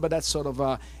lovers, but that's sort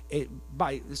of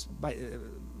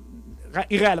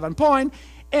irrelevant point.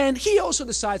 And he also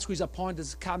decides who is appointed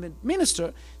as cabinet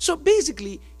minister. So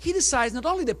basically, he decides not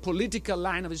only the political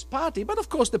line of his party, but of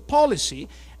course the policy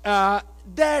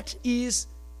that is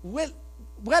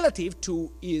relative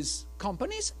to his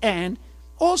companies and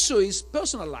also his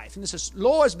personal life. And this is,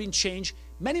 law has been changed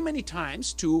many, many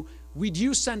times to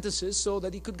reduce sentences so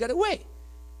that he could get away.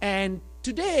 And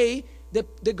today,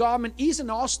 the government is an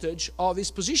hostage of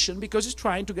his position because he's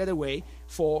trying to get away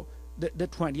for the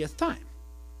 20th time.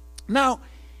 Now,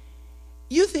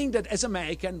 you think that as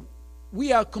American,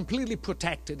 we are completely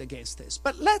protected against this.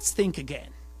 But let's think again.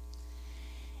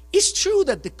 It's true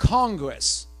that the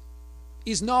Congress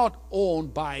is not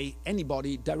owned by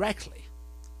anybody directly.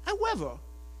 However,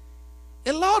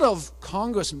 a lot of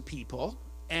congressmen people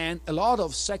and a lot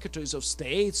of secretaries of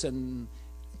states and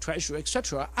treasurer,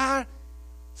 etc., are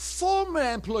former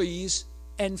employees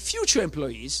and future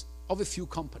employees of a few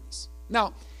companies.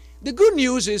 Now, the good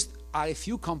news is are a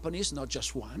few companies, not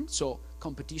just one, so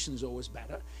competition is always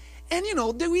better. And, you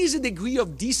know, there is a degree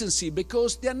of decency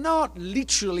because they're not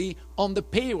literally on the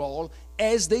payroll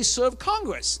as they serve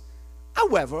Congress.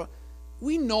 However,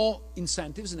 we know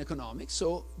incentives in economics,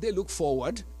 so they look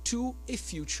forward to a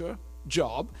future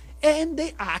job and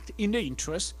they act in the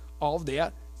interest of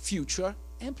their future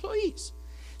employees.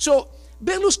 So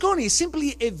Berlusconi is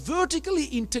simply a vertically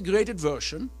integrated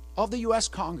version of the US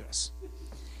Congress.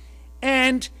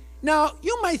 And now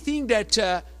you might think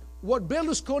that what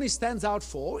Berlusconi stands out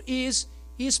for is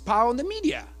his power on the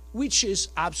media, which is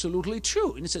absolutely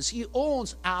true. In a sense, he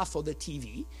owns half of the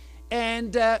TV,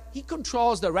 and he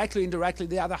controls directly, indirectly,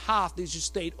 the other half that is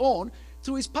state-owned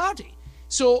through his party.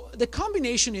 So the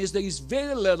combination is there is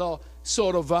very little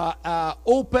sort of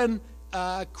open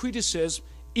criticism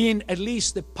in at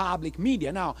least the public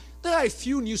media. Now, there are a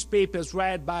few newspapers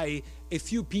read by a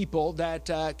few people that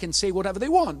can say whatever they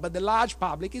want, but the large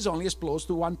public is only exposed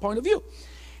to one point of view.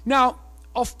 Now,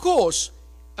 of course,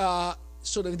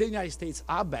 sort of the United States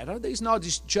are better. There is not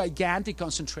this gigantic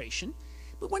concentration.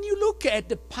 But when you look at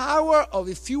the power of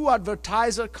a few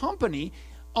advertiser company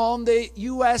on the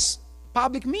U.S.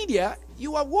 public media,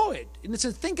 you are worried. In a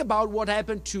sense, think about what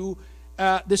happened to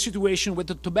the situation with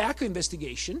the tobacco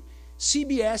investigation.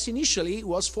 CBS initially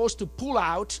was forced to pull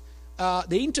out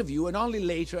the interview, and only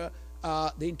later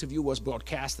the interview was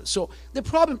broadcasted. So the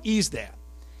problem is there.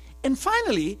 And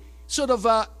finally, sort of,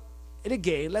 and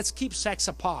again, let's keep sex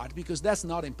apart because that's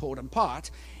not an important part.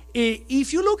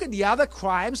 If you look at the other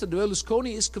crimes that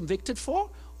Berlusconi is convicted for,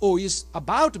 or is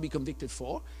about to be convicted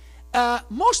for,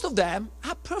 most of them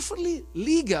are perfectly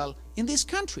legal in this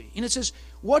country. In a sense,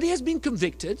 what he has been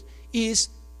convicted is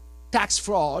tax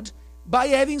fraud by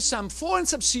having some foreign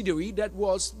subsidiary that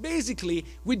was basically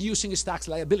reducing his tax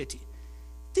liability.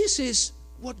 This is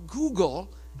what Google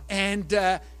and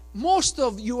most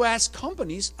of US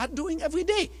companies are doing every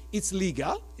day. It's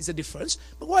legal, it's a difference,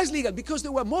 but why is it legal? Because they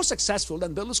were more successful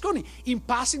than Berlusconi in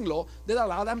passing law that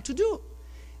allow them to do.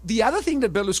 The other thing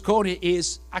that Berlusconi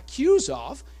is accused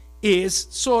of is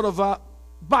sort of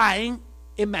buying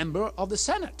a member of the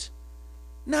Senate.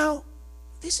 Now,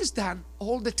 this is done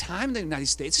all the time in the United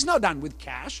States. It's not done with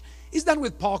cash, it's done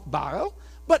with pork barrel,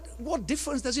 but what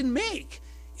difference does it make?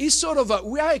 Is sort of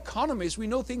we are economists, we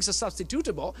know things are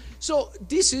substitutable, so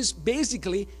this is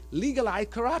basically legalized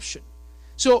corruption.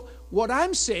 So what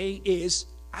I'm saying is,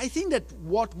 I think that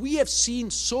what we have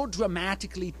seen so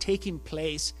dramatically taking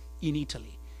place in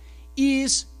Italy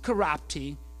is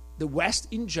corrupting the West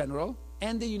in general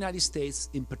and the United States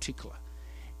in particular.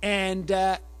 And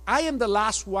I am the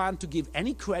last one to give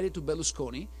any credit to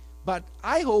Berlusconi, but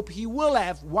I hope he will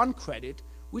have one credit,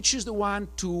 which is the one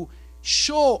to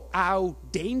show how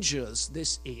dangerous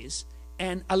this is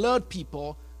and alert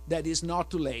people that it's not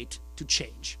too late to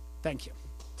change. Thank you.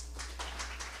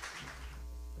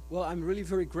 Well, I'm really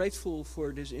very grateful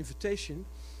for this invitation.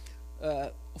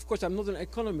 Of course, I'm not an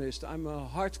economist. I'm a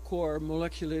hardcore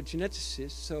molecular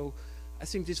geneticist, so I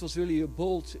think this was really a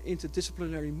bold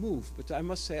interdisciplinary move. But I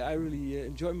must say I really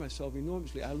enjoy myself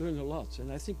enormously. I learn a lot,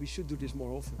 and I think we should do this more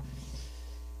often,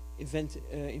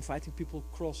 inviting people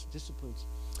across disciplines.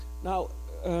 Now,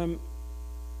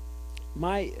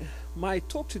 my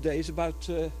talk today is about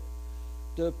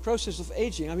the process of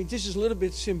aging. I mean, this is a little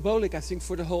bit symbolic, I think,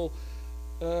 for the whole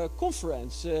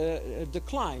conference,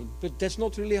 decline, but that's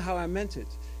not really how I meant it.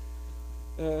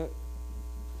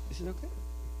 Is it okay?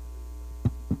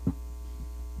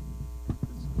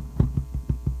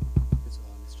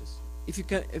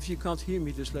 If you can't hear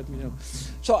me, just let me know.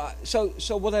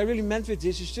 So what I really meant with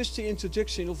this is just the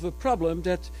introduction of a problem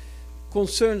that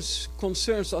concerns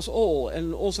us all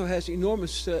and also has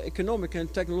enormous economic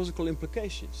and technological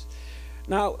implications.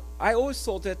 Now, I always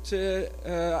thought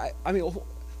that, I mean,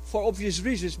 for obvious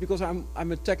reasons, because I'm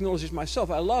a technologist myself,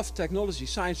 I love technology,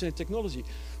 science and technology.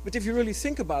 But if you really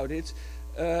think about it,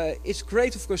 it's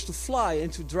great, of course, to fly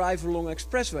and to drive along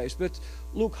expressways. But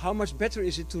look, how much better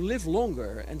is it to live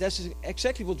longer? And that's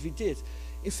exactly what we did.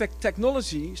 In fact,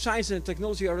 technology, science and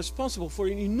technology are responsible for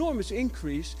an enormous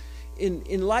increase in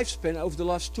lifespan over the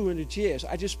last 200 years.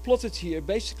 I just plotted here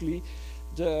basically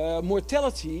the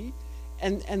mortality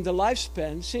and the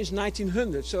lifespan since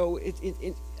 1900. So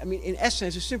I mean, in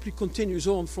essence, it simply continues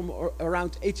on from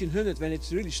around 1800 when it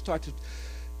really started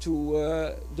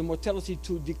to the mortality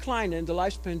to decline and the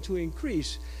lifespan to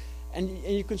increase. And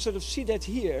you can sort of see that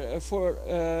here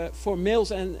for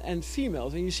males and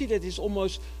females. And you see that it's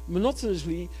almost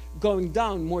monotonously going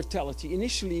down mortality.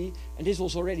 Initially, and this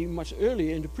was already much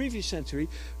earlier in the previous century,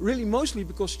 really mostly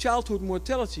because childhood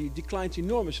mortality declined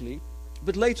enormously.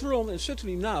 But later on, and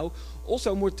certainly now,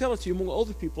 also mortality among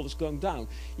older people is going down.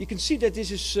 You can see that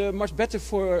this is much better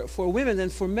for women than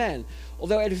for men.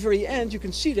 Although at the very end, you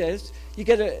can see that you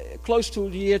get close to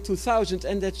the year 2000,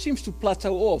 and that seems to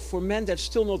plateau off. For men, that's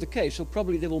still not the case, so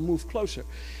probably they will move closer.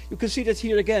 You can see that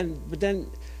here again, but then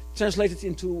translated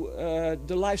into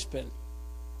the lifespan.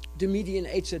 The median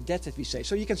age at death, as we say.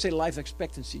 So you can say life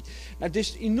expectancy. Now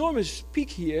this enormous peak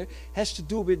here has to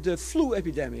do with the flu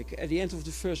epidemic at the end of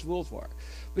the First World War.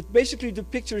 But basically the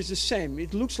picture is the same.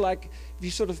 It looks like we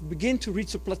sort of begin to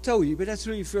reach a plateau here, but that's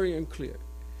really very unclear.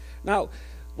 Now,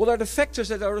 what are the factors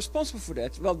that are responsible for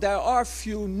that? Well, there are a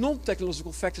few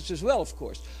non-technological factors as well, of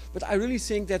course. But I really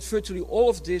think that virtually all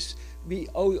of this, we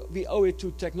owe it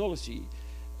to technology.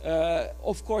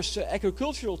 Of course,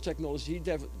 agricultural technology,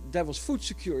 there was food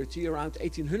security around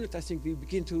 1800. I think we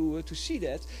begin to see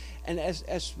that. And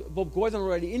as Bob Gordon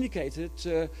already indicated,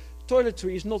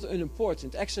 toiletry is not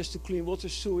unimportant. Access to clean water,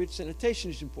 sewage, sanitation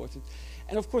is important.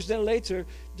 And of course, then later,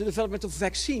 the development of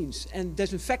vaccines and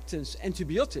disinfectants,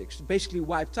 antibiotics, basically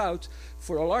wiped out,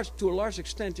 to a large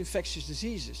extent, infectious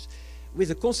diseases, with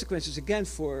the consequences again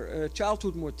for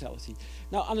childhood mortality.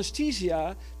 Now,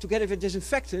 anesthesia, together with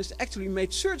disinfectants, actually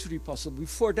made surgery possible.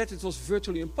 Before that, it was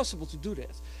virtually impossible to do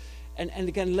that. And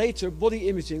again, later, body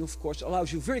imaging, of course,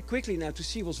 allows you very quickly now to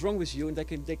see what's wrong with you, and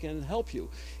they can help you.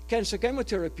 Cancer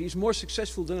chemotherapy is more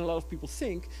successful than a lot of people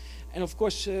think. And of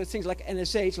course, things like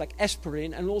NSAIDs, like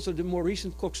aspirin, and also the more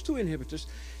recent COX-2 inhibitors,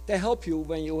 they help you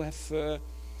when you have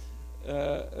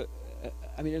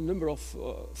a number of,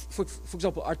 for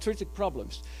example, arthritic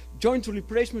problems. Joint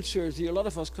replacement surgery, a lot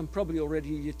of us can probably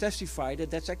already testify that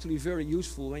that's actually very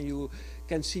useful when you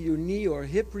can see your knee or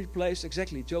hip replaced.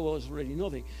 Exactly, Joel is already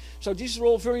nodding. So these are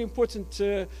all very important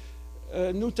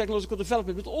new technological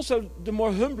development, but also the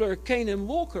more humbler cane and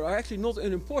walker are actually not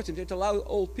unimportant. It allows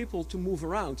old people to move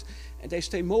around, and they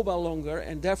stay mobile longer,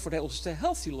 and therefore they also stay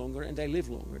healthy longer, and they live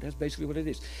longer. That's basically what it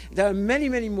is. There are many,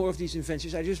 many more of these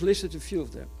inventions. I just listed a few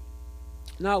of them.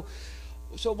 Now,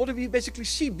 so what do we basically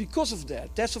see because of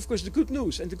that? That's, of course, the good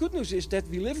news. And the good news is that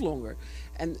we live longer.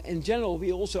 And in general,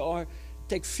 we also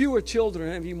take fewer children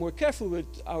and be more careful with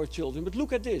our children. But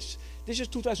look at this. This is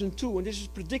 2002, and this is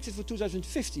predicted for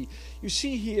 2050. You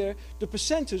see here the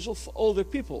percentage of older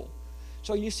people.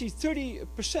 So you see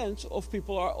 30% of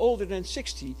people are older than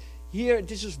 60. Here,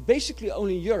 this is basically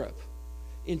only Europe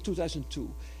in 2002.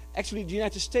 Actually, the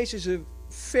United States is a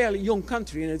fairly young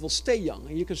country, and it will stay young.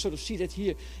 And you can sort of see that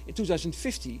here in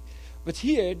 2050. But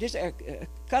here, this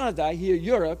Canada, here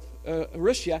Europe,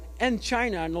 Russia, and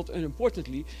China, not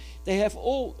unimportantly, they have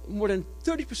all more than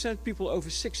 30% people over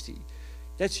 60.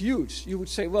 That's huge. You would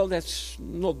say, well, that's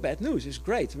not bad news. It's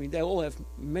great. I mean, they all have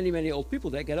many, many old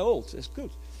people. They get old. That's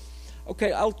good.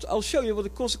 Okay, I'll show you what the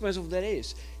consequence of that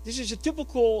is. This is a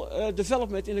typical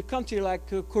development in a country like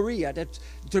Korea that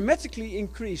dramatically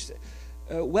increased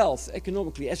wealth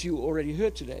economically, as you already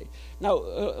heard today. Now,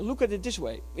 look at it this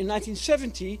way. In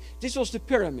 1970, this was the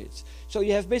pyramid. So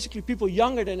you have basically people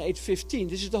younger than age 15.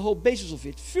 This is the whole basis of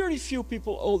it. Very few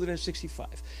people older than 65.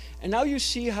 And now you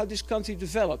see how this country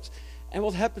developed and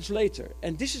what happens later.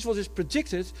 And this is what is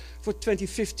predicted for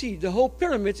 2050. The whole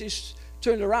pyramid is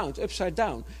turned around, upside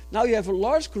down. Now you have a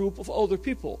large group of older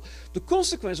people. The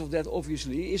consequence of that,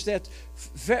 obviously, is that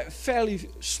fairly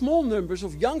small numbers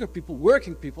of younger people,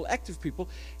 working people, active people,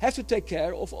 have to take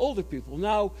care of older people.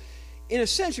 Now, in a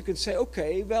sense, you can say,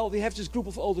 okay, well, we have this group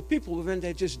of older people, but when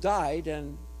they just die,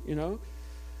 then, you know,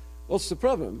 what's the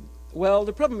problem? Well,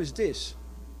 the problem is this.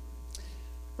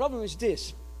 The problem is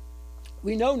this.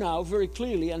 We know now very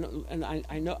clearly, and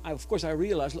I know, of course, I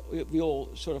realize we all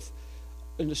sort of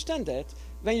understand that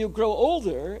when you grow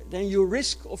older, then your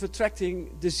risk of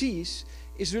attracting disease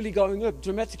is really going up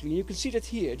dramatically. And you can see that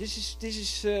here. This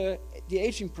is the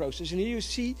aging process, and here you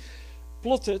see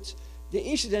plotted the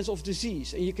incidence of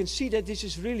disease, and you can see that this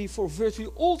is really for virtually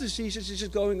all diseases. This is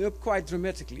going up quite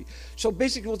dramatically. So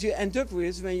basically, what you end up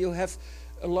with when you have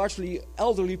a largely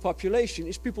elderly population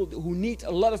is people who need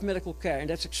a lot of medical care, and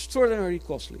that's extraordinarily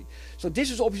costly. So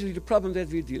this is obviously the problem that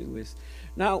we're dealing with.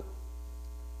 Now,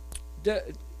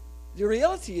 the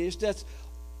reality is that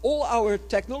all our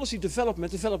technology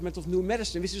development of new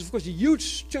medicine, which is of course a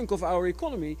huge chunk of our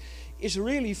economy, is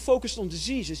really focused on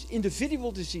diseases,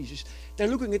 individual diseases. They're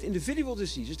looking at individual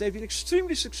diseases. They've been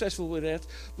extremely successful with that,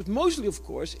 but mostly, of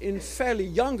course, in fairly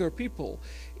younger people.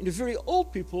 In the very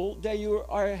old people, there you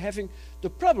are having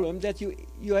the problem that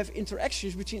you have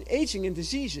interactions between aging and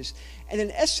diseases. And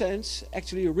in essence,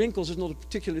 actually, wrinkles is not a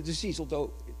particular disease,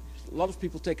 although a lot of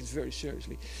people take it very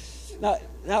seriously.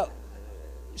 Now,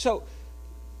 so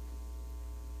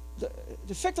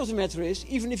the fact of the matter is,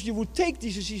 even if you would take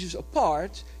these diseases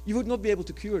apart, you would not be able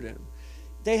to cure them.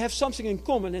 They have something in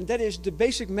common, and that is the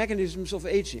basic mechanisms of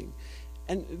aging.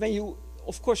 And when you,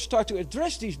 of course, start to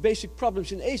address these basic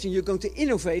problems in aging, you're going to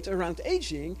innovate around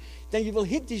aging, then you will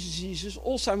hit these diseases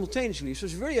all simultaneously. So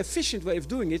it's a very efficient way of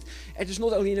doing it, and it's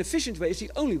not only an efficient way, it's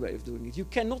the only way of doing it. You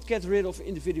cannot get rid of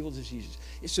individual diseases.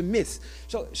 It's a myth.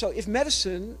 So if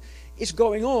medicine is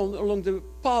going on along the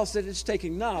path that it's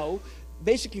taking now,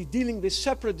 basically dealing with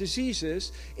separate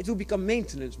diseases, it will become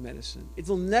maintenance medicine. It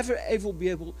will never ever be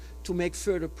able to make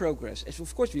further progress, as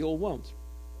of course we all want.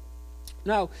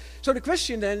 Now, so the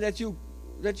question then that you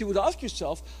would ask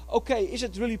yourself, okay, is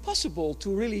it really possible to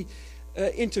really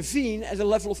intervene at the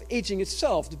level of aging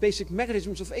itself, the basic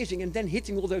mechanisms of aging, and then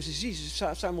hitting all those diseases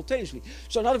simultaneously?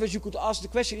 So in other words, you could ask the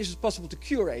question, is it possible to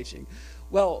cure aging?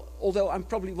 Well, although I'm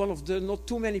probably one of the not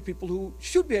too many people who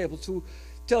should be able to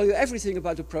tell you everything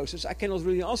about the process, I cannot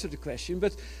really answer the question,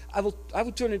 but I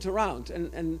will turn it around.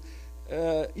 And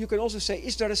you can also say,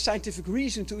 is there a scientific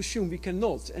reason to assume we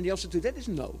cannot? And the answer to that is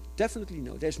no, definitely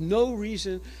no. There's no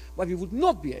reason why we would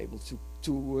not be able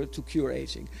to cure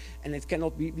aging. And it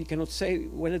cannot be, we cannot say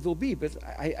when it will be, but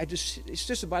it's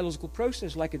just a biological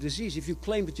process like a disease. If you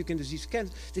claim that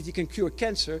you can cure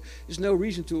cancer, there's no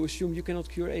reason to assume you cannot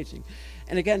cure aging.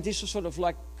 And again, this is sort of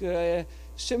like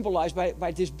symbolized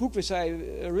by this book, which I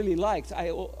really liked.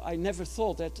 I never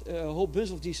thought that a whole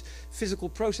bunch of these physical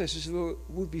processes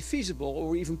would be feasible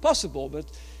or even possible, but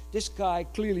this guy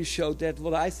clearly showed that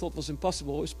what I thought was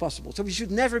impossible is possible. So we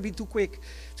should never be too quick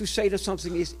to say that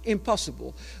something is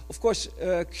impossible. Of course,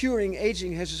 curing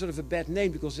aging has a sort of a bad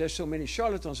name because there's so many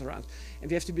charlatans around.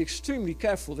 And we have to be extremely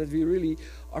careful that we really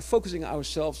are focusing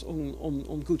ourselves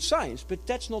on good science. But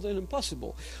that's not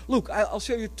impossible. Look, I'll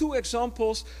show you two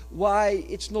examples why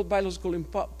it's not biologically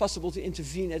impossible to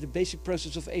intervene at the basic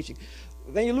process of aging.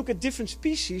 When you look at different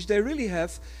species, they really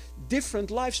have different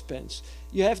lifespans.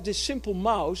 You have this simple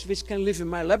mouse, which can live in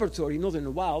my laboratory, not in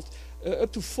the wild,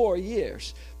 up to 4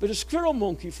 years. But a squirrel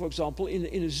monkey, for example, in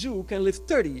a zoo can live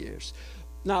 30 years.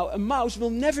 Now, a mouse will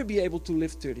never be able to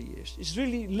live 30 years. It's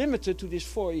really limited to this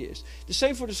 4 years. The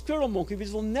same for the squirrel monkey,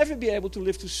 which will never be able to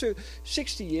live to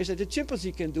 60 years, that the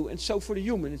chimpanzee can do, and so for the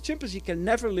human. The chimpanzee can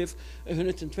never live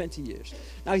 120 years.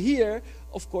 Now here,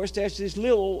 of course, there's this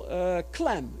little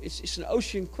clam. It's an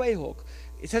ocean quahog.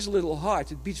 It has a little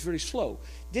heart. It beats very slow.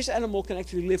 This animal can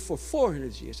actually live for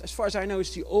 400 years. As far as I know,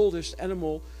 it's the oldest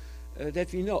animal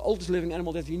that we know, oldest living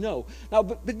animal that we know. Now,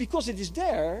 but because it is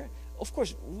there, of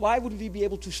course, why would we be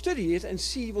able to study it and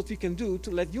see what we can do to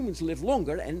let humans live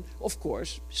longer and, of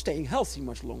course, staying healthy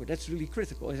much longer? That's really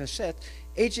critical. As I said,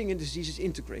 aging and disease is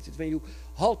integrated. When you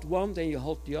halt one, then you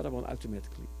halt the other one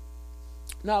automatically.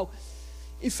 Now,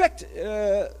 in fact,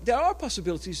 there are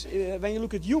possibilities when you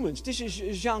look at humans. This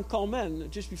is Jeanne Calment,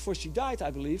 just before she died,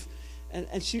 I believe.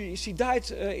 And she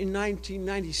died in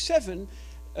 1997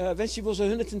 when she was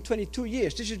 122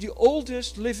 years. This is the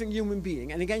oldest living human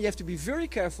being. And again, you have to be very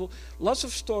careful. Lots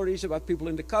of stories about people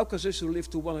in the Caucasus who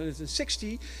lived to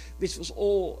 160, which was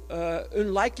all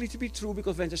unlikely to be true,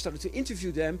 because when they started to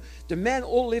interview them, the men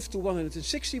all lived to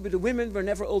 160, but the women were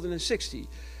never older than 60.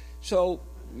 So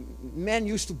men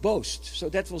used to boast, so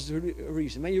that was the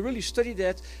reason. When you really study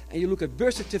that and you look at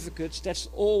birth certificates, that's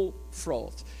all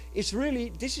fraud. It's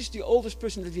really, this is the oldest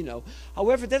person that we know.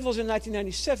 However, that was in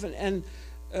 1997, and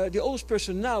the oldest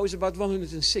person now is about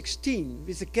 116,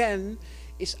 which again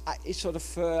is sort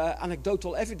of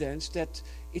anecdotal evidence that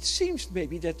it seems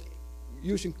maybe that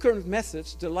using current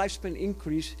methods, the lifespan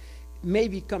increase may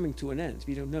be coming to an end.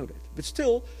 We don't know that. But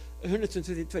still,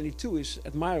 122 is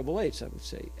admirable age, I would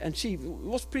say. And she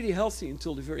was pretty healthy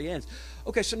until the very end.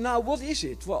 Okay, so now what is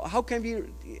it? Well, how can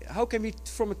we,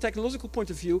 from a technological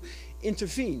point of view,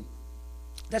 intervene?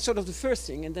 That's sort of the first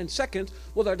thing. And then second,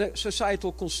 what are the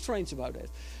societal constraints about that?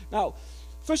 Now,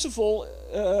 first of all,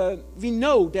 we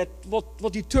know that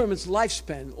what determines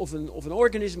lifespan of an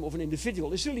organism, of an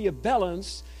individual, is really a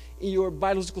balance in your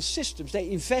biological systems.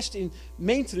 They invest in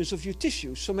maintenance of your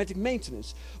tissues, somatic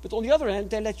maintenance. But on the other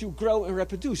hand, they let you grow and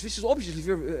reproduce, which is obviously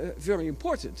very, very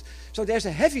important. So there's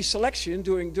a heavy selection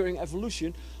during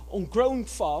evolution on growing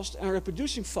fast and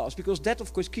reproducing fast, because that,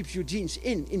 of course, keeps your genes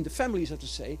in the family, so to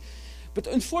say. But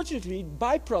unfortunately,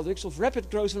 byproducts of rapid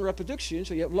growth and reproduction,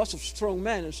 so you have lots of strong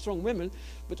men and strong women,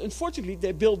 but unfortunately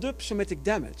they build up somatic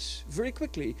damage very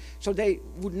quickly. So they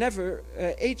would never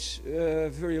age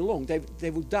very long. They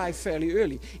would die fairly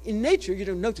early. In nature, you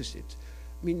don't notice it.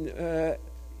 I mean,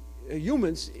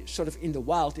 humans, sort of in the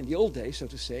wild, in the old days, so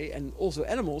to say, and also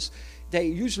animals,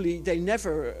 they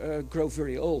never grow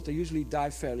very old. They usually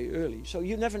die fairly early. So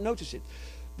you never notice it.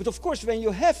 But of course, when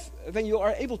you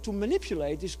are able to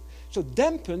manipulate this, so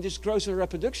dampen this growth and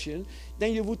reproduction,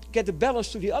 then you would get the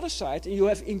balance to the other side, and you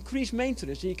have increased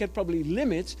maintenance, and you can probably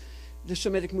limit the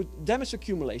somatic damage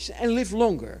accumulation and live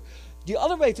longer. The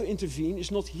other way to intervene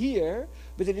is not here,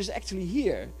 but it is actually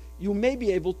here. You may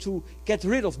be able to get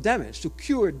rid of damage, to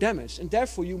cure damage, and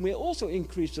therefore you may also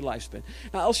increase the lifespan.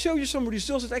 Now, I'll show you some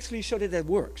results that actually show that that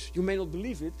works. You may not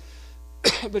believe it,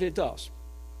 but it does.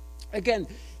 Again,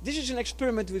 this is an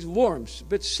experiment with worms,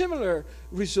 but similar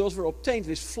results were obtained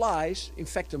with flies, in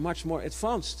fact a much more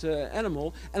advanced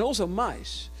animal, and also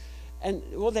mice. And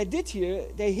what they did here,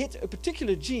 they hit a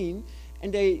particular gene,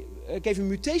 and they gave a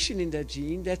mutation in that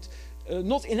gene that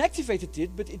not inactivated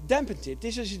it, but it dampened it.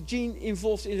 This is a gene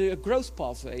involved in a growth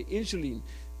pathway, insulin.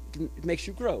 It makes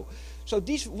you grow. So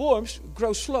these worms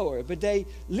grow slower, but they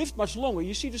live much longer.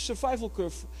 You see the survival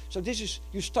curve. So this is,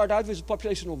 you start out with a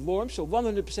population of worms, so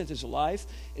 100% is alive.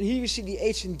 And here you see the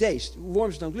age in days.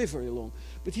 Worms don't live very long.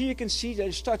 But here you can see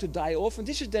they start to die off, and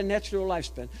this is their natural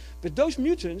lifespan. But those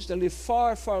mutants, they live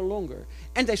far, far longer.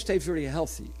 And they stay very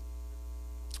healthy.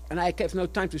 And I have no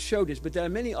time to show this, but there are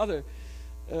many other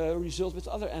results with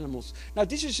other animals. Now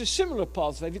this is a similar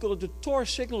pathway. We call it the TOR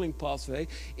signaling pathway.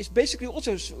 It's basically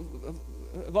also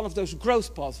one of those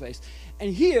growth pathways.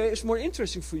 And here it's more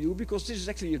interesting for you because this is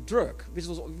actually a drug which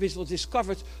was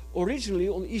discovered originally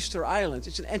on Easter Island.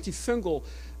 It's an antifungal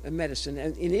medicine,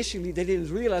 and initially they didn't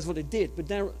realize what it did, but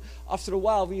then after a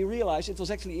while we realized it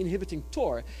was actually inhibiting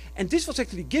TOR. And this was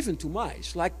actually given to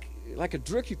mice, like a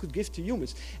drug you could give to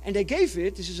humans. And they gave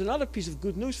it, this is another piece of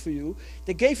good news for you,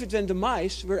 they gave it when the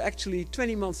mice were actually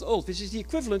 20 months old, which is the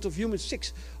equivalent of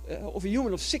a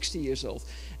human of 60 years old.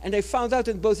 And they found out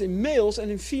that both in males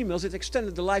and in females it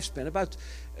extended the lifespan about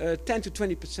 10 to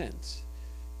 20%.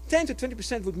 10 to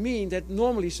 20% would mean that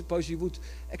normally, suppose you would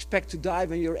expect to die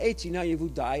when you're 80, now you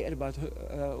would die at about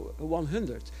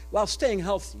 100, while staying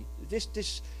healthy.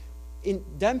 This in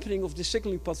dampening of the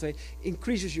signaling pathway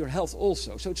increases your health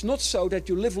also. So it's not so that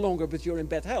you live longer but you're in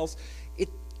bad health. It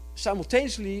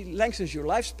simultaneously lengthens your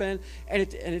lifespan and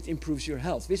it improves your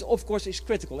health, which of course is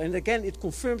critical. And again, it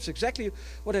confirms exactly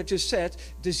what I just said.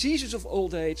 Diseases of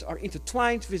old age are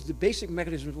intertwined with the basic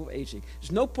mechanisms of aging.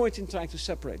 There's no point in trying to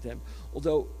separate them,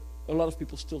 although a lot of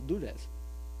people still do that.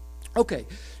 Okay,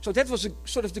 so that was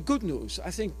sort of the good news. I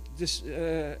think this,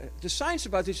 the science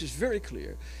about this is very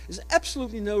clear. There's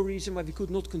absolutely no reason why we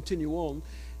could not continue on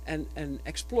and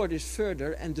explore this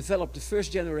further and develop the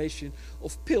first generation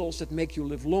of pills that make you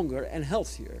live longer and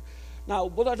healthier. Now,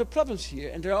 what are the problems here?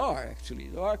 And there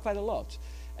are quite a lot.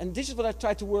 And this is what I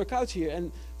tried to work out here.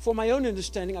 And for my own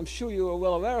understanding, I'm sure you are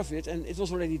well aware of it, and it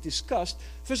was already discussed.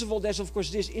 First of all, there's of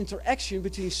course this interaction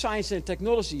between science and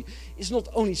technology. It's not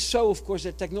only so, of course,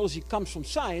 that technology comes from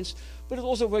science, but it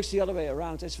also works the other way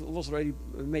around, as was already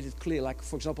made it clear. Like,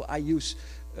 for example, I use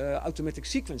automatic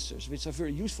sequencers, which are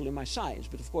very useful in my science.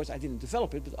 But of course, I didn't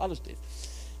develop it, but others did.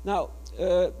 Now,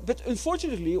 but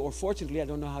unfortunately, or fortunately, I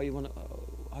don't know how you want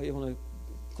to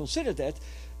consider that,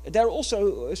 there are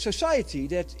also a society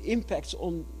that impacts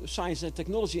on science and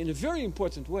technology in a very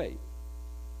important way.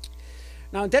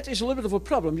 Now, that is a little bit of a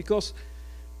problem because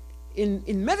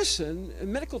in medicine,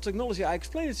 medical technology, I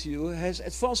explained it to you, has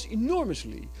advanced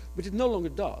enormously, but it no longer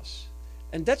does.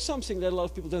 And that's something that a lot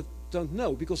of people don't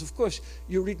know, because of course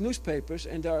you read newspapers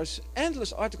and there's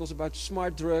endless articles about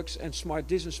smart drugs and smart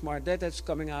this and smart that that's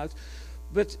coming out.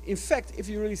 But in fact, if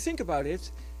you really think about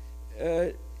it,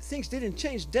 things didn't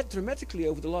change that dramatically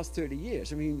over the last 30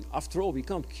 years. I mean, after all, we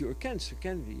can't cure cancer,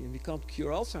 can we? And we can't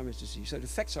cure Alzheimer's disease, so the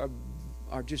facts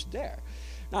are just there.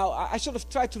 Now, I sort of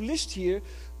try to list here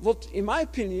what, in my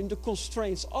opinion, the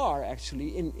constraints are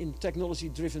actually in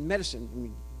technology-driven medicine. I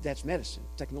mean, that's medicine.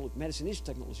 Medicine is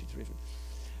technology-driven.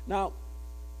 Now,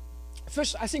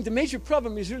 first, I think the major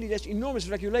problem is really there's enormous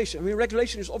regulation. I mean,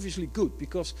 regulation is obviously good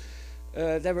because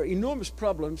there were enormous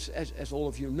problems, as all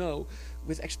of you know,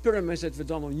 with experiments that were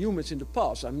done on humans in the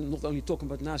past. I'm not only talking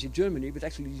about Nazi Germany, but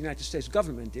actually the United States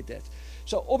government did that.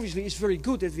 So obviously it's very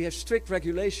good that we have strict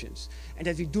regulations and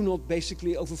that we do not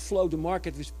basically overflow the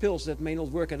market with pills that may not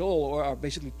work at all or are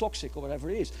basically toxic or whatever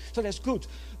it is. So that's good.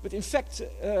 But in fact,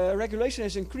 regulation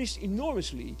has increased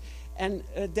enormously, and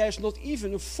there's not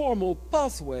even a formal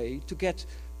pathway to get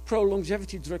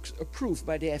pro-longevity drugs approved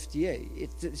by the FDA.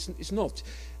 It's not.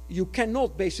 You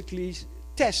cannot basically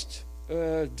test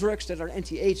drugs that are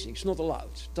anti-aging. It's not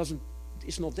allowed.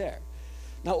 It's not there.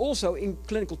 Now also in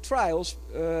clinical trials,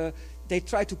 they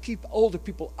try to keep older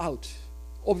people out,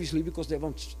 obviously because they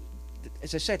want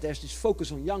as I said, there's this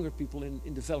focus on younger people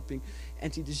in developing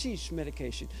anti-disease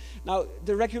medication. Now,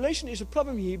 the regulation is a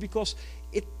problem here because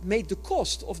it made the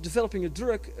cost of developing a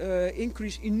drug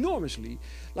increase enormously.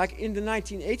 Like in the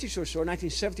 1980s or so,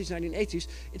 1970s, 1980s,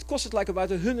 it costed like about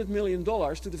 $100 million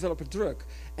to develop a drug.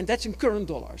 And that's in current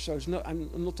dollars, so I'm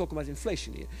not talking about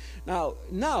inflation here.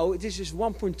 Now this is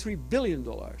 $1.3 billion.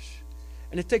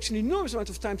 And it takes an enormous amount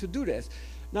of time to do that.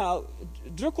 Now,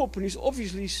 drug companies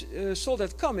obviously saw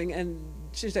that coming, and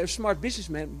since they're smart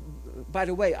businessmen, by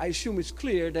the way, I assume it's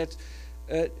clear that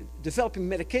developing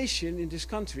medication in this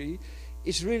country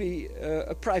is really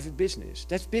a private business.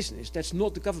 That's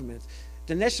not the government.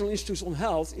 The National Institute on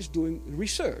Health is doing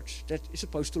research that is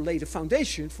supposed to lay the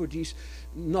foundation for these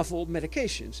novel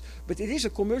medications. But it is a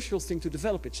commercial thing to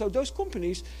develop it. So those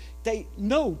companies, they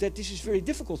know that this is very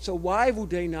difficult. So why would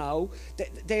they now?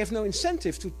 They have no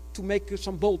incentive to make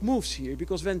some bold moves here,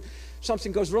 because when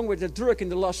something goes wrong with their drug in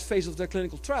the last phase of their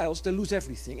clinical trials, they lose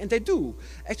everything. And they do.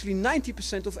 Actually,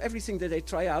 90% of everything that they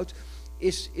try out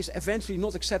is eventually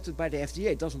not accepted by the FDA.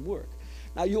 It doesn't work.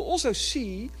 Now, you also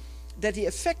see that the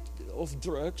effect of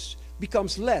drugs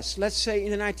becomes less. Let's say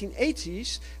in the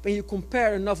 1980s, when you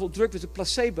compare a novel drug with a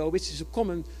placebo, which is a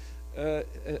common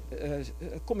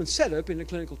setup in a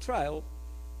clinical trial,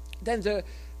 then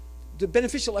the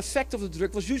beneficial effect of the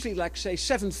drug was usually, like, say,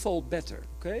 7-fold better.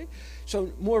 Okay,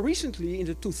 so more recently in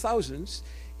the 2000s,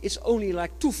 it's only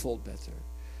like 2-fold better.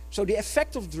 So the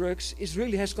effect of drugs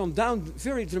has gone down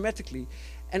very dramatically,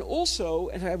 and also,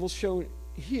 as I will show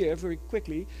here very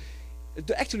quickly,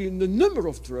 actually the number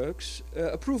of drugs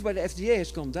approved by the FDA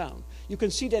has gone down. You can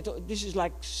see that this is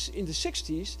like in the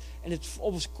 60s, and it's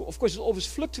always, of course, it always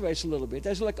fluctuates a little bit.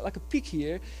 There's like a peak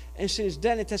here, and since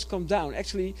then it has come down.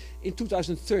 Actually, in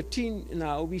 2013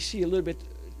 now we see a little bit,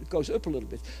 it goes up a little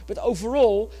bit. But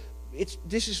overall,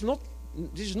 this is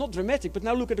not dramatic. But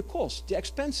now look at the cost, the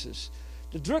expenses.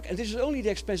 The drug, and this is only the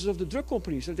expenses of the drug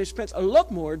companies. So they spent a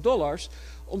lot more dollars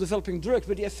on developing drugs,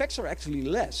 but the effects are actually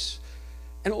less.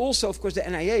 And also, of course, the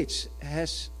NIH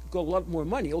has got a lot more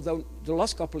money, although the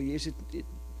last couple of years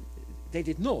they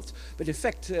did not. But in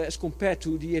fact, as compared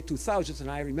to the year 2000,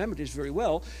 and I remember this very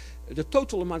well, the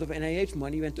total amount of NIH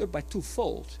money went up by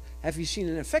 2-fold. Have you seen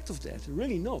an effect of that?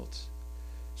 Really not.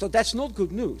 So that's not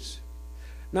good news.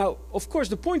 Now, of course,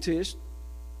 the point is,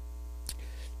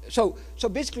 so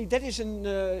basically that is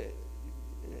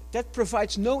that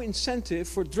provides no incentive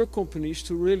for drug companies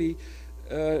to really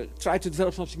try to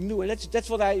develop something new, and that's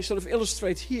what I sort of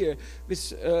illustrate here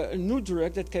with a new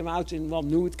drug that came out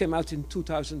it came out in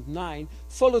 2009,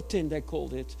 Follotin they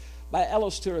called it, by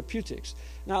Allos Therapeutics.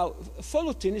 Now,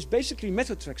 Follotin is basically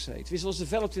methotrexate, which was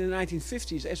developed in the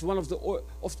 1950s as one of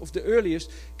the earliest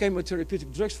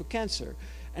chemotherapeutic drugs for cancer.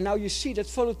 And now you see that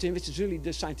Follotin, which is really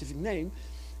the scientific name,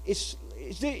 is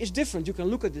different. You can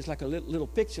look at this like a little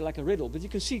picture, like a riddle, but you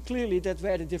can see clearly that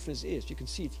where the difference is. You can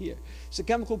see it here. So the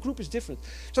chemical group is different.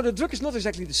 So the drug is not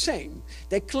exactly the same.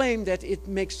 They claim that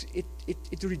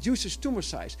it reduces tumor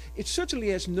size. It certainly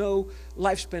has no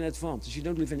lifespan advantage. You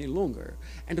don't live any longer.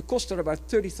 And the costs are about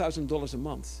 $30,000 a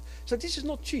month. So this is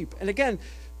not cheap. And again,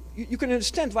 you can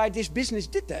understand why this business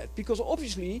did that, because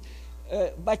obviously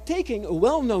by taking a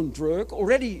well-known drug,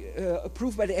 already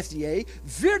approved by the FDA,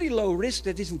 very low risk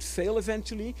that this would fail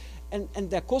eventually, and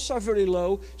their costs are very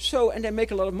low, and they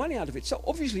make a lot of money out of it. So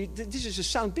obviously, this is a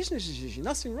sound business decision,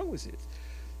 nothing wrong with it.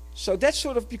 So that's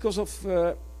sort of because of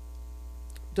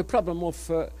the problem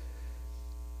of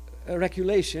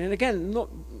regulation. And again,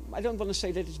 I don't want to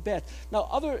say that it's bad. Now,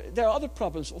 there are other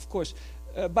problems, of course.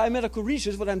 Biomedical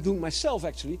research, what I'm doing myself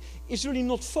actually, is really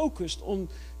not focused on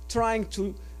trying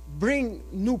to bring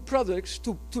new products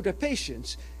to their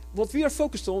patients. What we are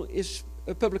focused on is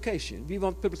publication. We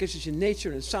want publications in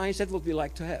Nature and Science. That's what we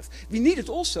like to have. We need it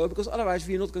also because otherwise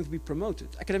we are not going to be promoted.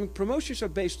 Academic promotions are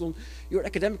based on your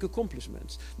academic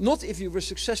accomplishments, not if you were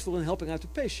successful in helping out a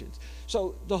patient.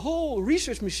 So the whole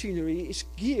research machinery is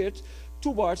geared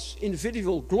towards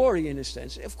individual glory in a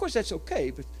sense. Of course that's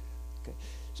okay, but okay.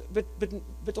 So,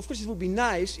 but of course it would be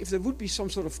nice if there would be some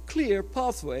sort of clear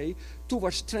pathway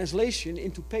towards translation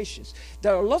into patients.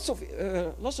 There are lots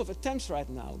of attempts right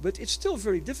now, but it's still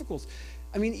very difficult.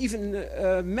 I mean, even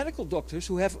medical doctors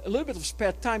who have a little bit of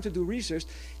spare time to do research,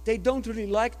 they don't really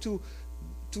like to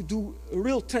do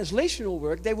real translational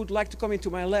work. They would like to come into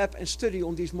my lab and study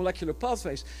on these molecular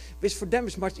pathways, which for them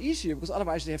is much easier because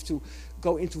otherwise they have to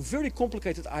go into very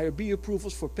complicated IRB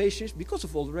approvals for patients because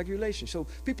of all the regulations. So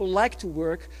people like to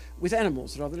work with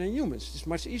animals rather than humans. It's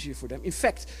much easier for them. In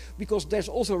fact, because there's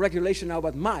also regulation now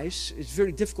about mice, it's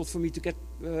very difficult for me to get,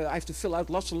 I have to fill out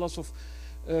lots and lots of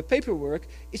paperwork,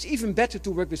 it's even better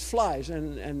to work with flies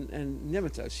and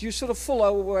nematodes. You sort of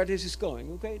follow where this is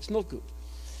going, okay? It's not good.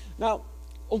 Now,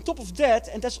 on top of that,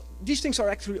 and these things are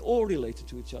actually all related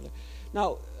to each other.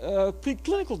 Now,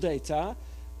 preclinical data,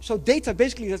 so data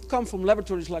basically that come from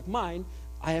laboratories like mine,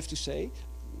 I have to say,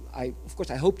 of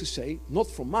course I hope to say, not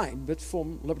from mine, but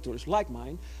from laboratories like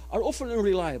mine, are often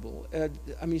unreliable.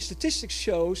 I mean, statistics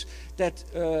shows that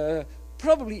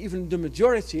probably even the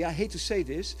majority, I hate to say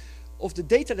this, of the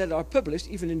data that are published,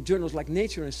 even in journals like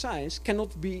Nature and Science,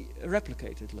 cannot be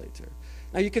replicated later.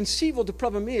 Now you can see what the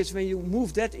problem is when you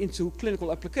move that into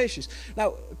clinical applications.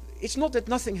 Now, it's not that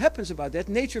nothing happens about that.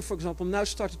 Nature, for example, now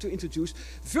started to introduce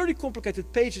very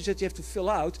complicated pages that you have to fill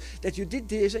out, that you did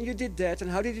this and you did that,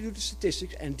 and how did you do the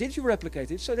statistics, and did you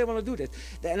replicate it? So they want to do that.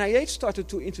 The NIH started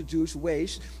to introduce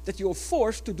ways that you're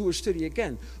forced to do a study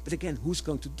again. But again, who's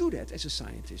going to do that as a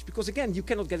scientist? Because again, you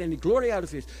cannot get any glory out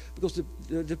of it, because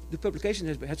the publication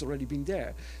has already been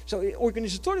there. So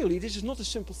organizationally, this is not a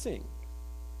simple thing.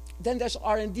 Then there's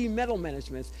R&D metal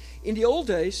management. In the old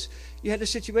days, you had a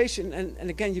situation, and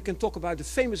again, you can talk about the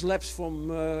famous labs from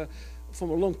a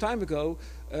long time ago,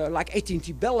 like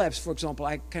AT&T Bell Labs, for example.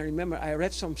 I can remember I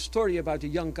read some story about a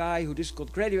young guy who just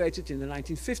got graduated in the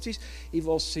 1950s.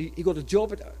 He got a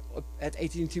job at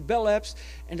AT&T Bell Labs,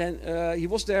 and then he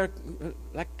was there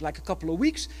like a couple of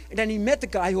weeks, and then he met the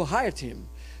guy who hired him.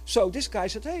 So this guy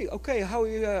said, hey, okay,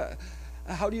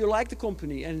 how do you like the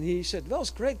company? And he said, well, it's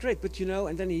great, but you know,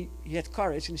 and then he had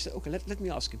courage and he said, okay, let me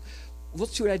ask him, what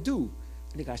should I do?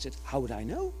 And the guy said, how would I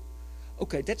know?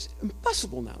 Okay, that's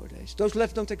impossible nowadays. Those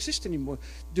labs don't exist anymore.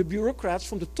 The bureaucrats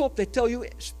from the top, they tell you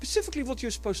specifically what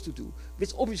you're supposed to do,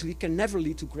 which obviously can never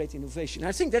lead to great innovation. And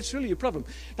I think that's really a problem.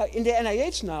 Now, in the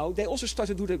NIH now, they also start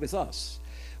to do that with us.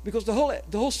 Because the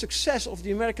whole success of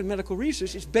the American medical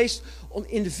research is based on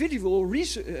individual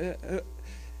research,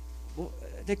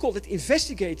 they call it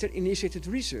investigator-initiated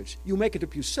research. You make it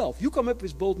up yourself. You come up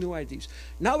with bold new ideas.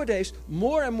 Nowadays,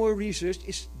 more and more research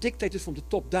is dictated from the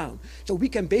top down. So we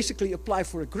can basically apply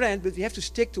for a grant, but we have to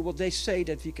stick to what they say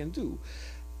that we can do.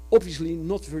 Obviously,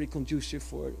 not very conducive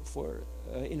for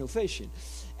innovation.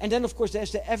 And then, of course,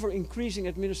 there's the ever-increasing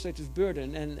administrative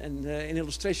burden. And an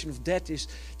illustration of that is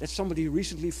that somebody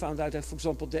recently found out that, for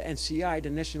example, the NCI, the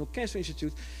National Cancer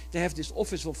Institute, they have this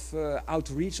office of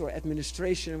outreach or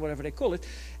administration, whatever they call it.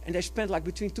 And they spent, like,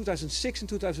 between 2006 and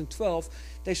 2012,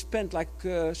 they spent, like,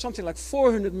 something like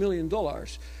 $400 million.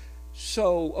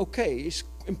 So, okay, it's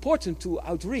important to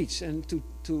outreach and to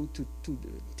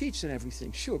teach and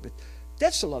everything, sure, but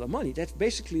that's a lot of money. That's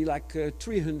basically like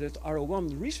 300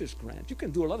 R01 research grant. You can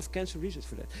do a lot of cancer research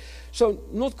for that. So,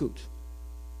 not good.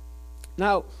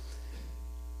 Now,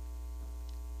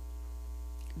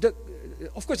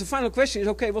 of course, the final question is,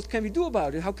 okay, what can we do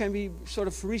about it? How can we sort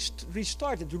of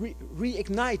restart it,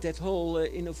 reignite that whole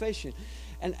innovation?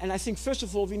 And I think, first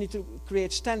of all, we need to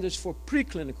create standards for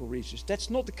preclinical research.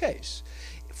 That's not the case.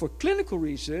 For clinical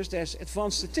research, there's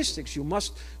advanced statistics. You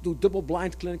must do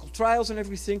double-blind clinical trials and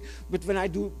everything. But when I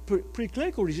do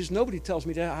preclinical research, nobody tells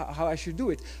me how I should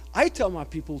do it. I tell my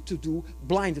people to do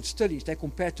blinded studies. They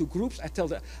compare two groups. I tell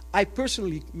them, I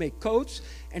personally make codes,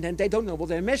 and then they don't know what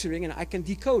they're measuring, and I can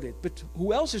decode it. But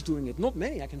who else is doing it? Not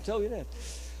many, I can tell you that.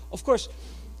 Of course,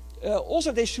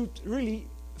 also they should really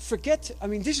forget, I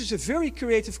mean, this is a very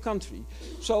creative country.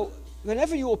 So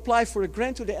whenever you apply for a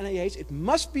grant to the NIH, it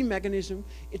must be mechanism,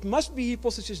 it must be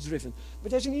hypothesis-driven.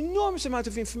 But there's an enormous amount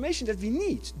of information that we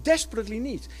need, desperately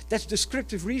need. That's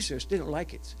descriptive research. They don't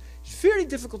like it. It's very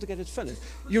difficult to get it funded.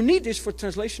 You need this for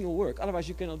translational work, otherwise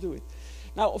you cannot do it.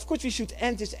 Now, of course, we should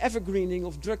end this evergreening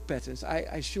of drug patents. I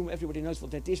assume everybody knows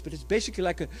what that is, but it's basically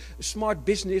like a smart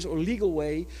business or legal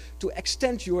way to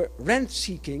extend your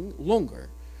rent-seeking longer.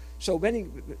 So when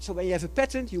you have a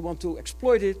patent, you want to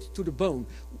exploit it to the bone.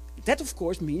 That, of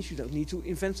course, means you don't need to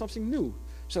invent something new.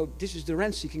 So this is the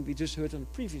rent-seeking we just heard on the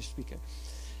previous speaker.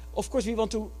 Of course, we want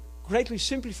to greatly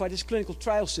simplify this clinical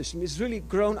trial system. It's really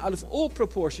grown out of all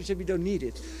proportions and we don't need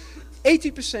it.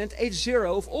 80%, 80,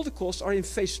 of all the costs are in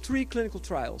phase 3 clinical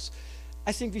trials.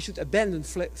 I think we should abandon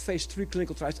phase 3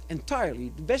 clinical trials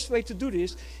entirely. The best way to do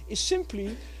this is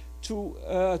simply to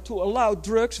allow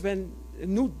drugs when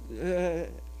new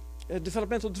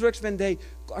developmental drugs, when they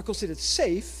are considered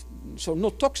safe, so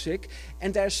not toxic,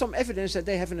 and there's some evidence that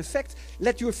they have an effect,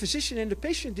 let your physician and the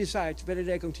patient decide whether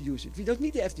they're going to use it. We don't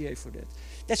need the FDA for that.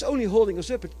 That's only holding us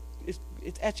up.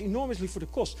 It adds enormously for the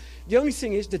cost. The only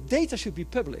thing is the data should be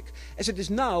public. As it is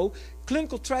now,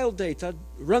 clinical trial data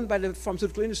run by the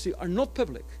pharmaceutical industry are not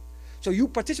public. So you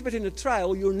participate in a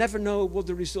trial, you'll never know what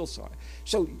the results are.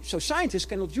 So scientists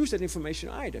cannot use that information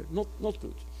either. Not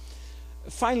good.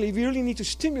 finally, we really need to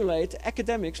stimulate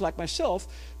academics like myself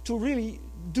to really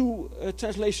do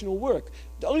translational work.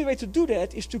 The only way to do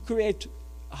that is to create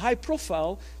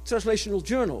high-profile translational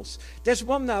journals. There's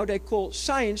one now they call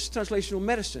Science Translational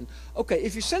Medicine. Okay,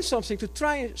 if you send something to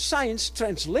Science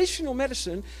Translational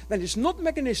Medicine, then it's not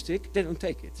mechanistic, they don't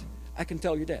take it. I can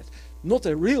tell you that. Not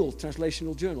a real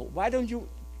translational journal. Why don't you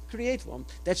create one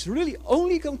that's really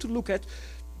only going to look at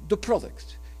the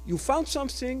product? You found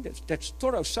something that's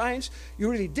thorough science, you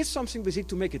really did something with it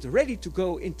to make it ready to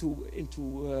go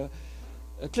into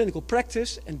clinical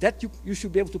practice, and that you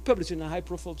should be able to publish in a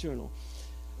high-profile journal.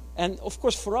 And of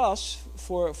course, for us,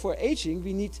 for aging,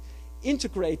 we need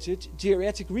integrated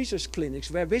geriatric research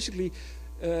clinics where basically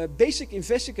basic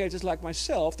investigators like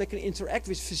myself, they can interact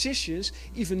with physicians,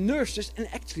 even nurses, and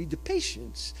actually the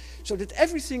patients. So that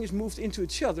everything is moved into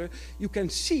each other. You can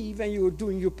see when you're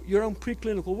doing your own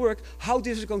preclinical work how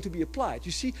this is going to be applied.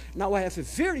 You see, now I have a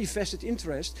very vested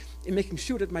interest in making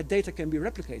sure that my data can be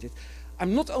replicated.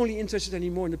 I'm not only interested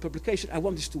anymore in the publication, I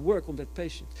want this to work on that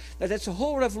patient. Now that's a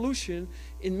whole revolution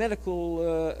in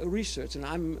medical research, and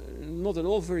I'm not at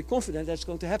all very confident that's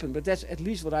going to happen, but that's at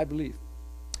least what I believe.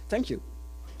 Thank you.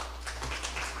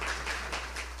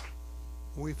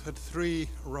 We've had 3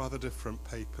 rather different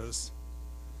papers,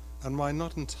 and my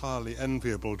not entirely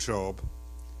enviable job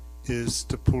is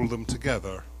to pull them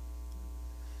together.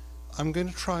 I'm going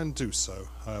to try and do so,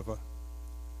 however.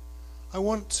 I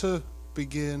want to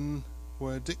begin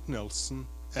where Dick Nelson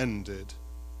ended,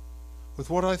 with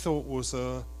what I thought was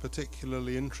a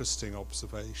particularly interesting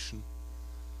observation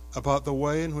about the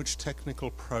way in which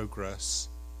technical progress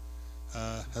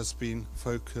has been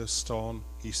focused on,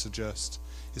 he suggests,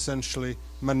 essentially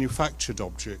manufactured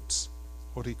objects,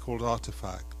 what he called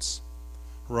artifacts,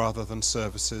 rather than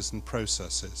services and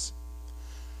processes.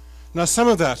 Now, some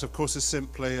of that, of course, is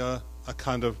simply a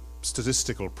kind of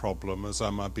statistical problem, as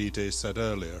Amar Bhide said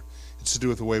earlier. It's to do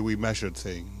with the way we measured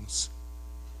things.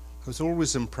 I was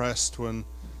always impressed when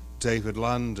David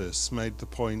Landis made the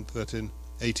point that in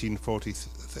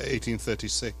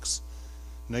 1836,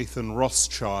 Nathan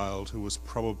Rothschild, who was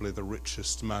probably the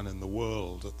richest man in the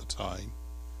world at the time,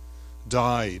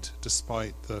 died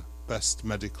despite the best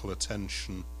medical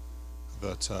attention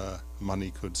that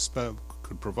money could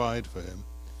provide for him,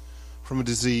 from a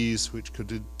disease which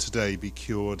could today be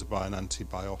cured by an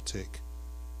antibiotic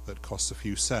that costs a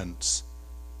few cents.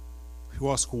 If you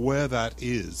ask where that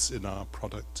is in our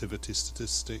productivity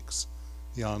statistics,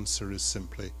 the answer is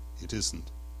simply it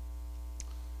isn't.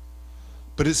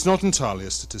 But it's not entirely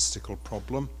a statistical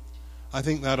problem. I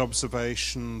think that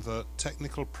observation that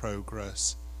technical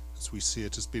progress, as we see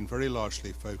it, has been very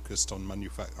largely focused on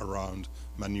around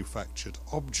manufactured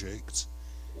objects,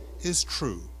 is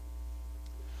true.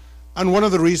 And one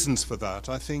of the reasons for that,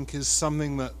 I think, is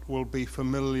something that will be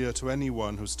familiar to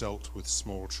anyone who's dealt with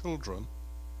small children,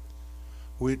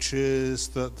 which is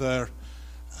that they're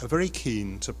very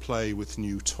keen to play with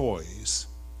new toys,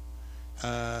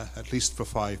 at least for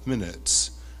 5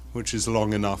 minutes, which is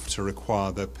long enough to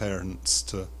require their parents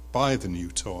to buy the new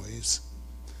toys.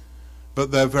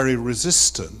 But they're very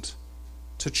resistant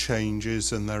to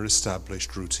changes in their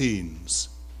established routines.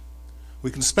 We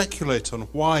can speculate on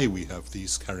why we have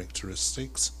these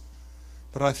characteristics,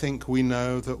 but I think we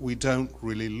know that we don't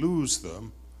really lose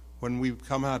them when we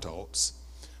become adults.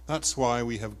 That's why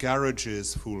we have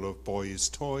garages full of boys'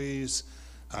 toys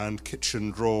and kitchen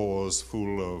drawers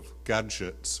full of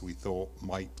gadgets we thought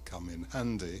might come in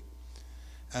handy,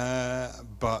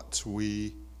 but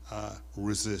we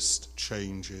resist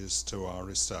changes to our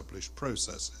established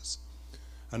processes.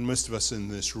 And most of us in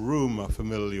this room are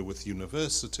familiar with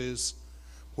universities,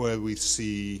 where we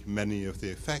see many of the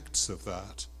effects of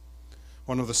that.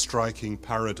 One of the striking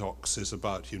paradoxes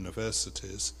about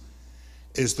universities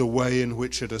is the way in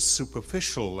which at a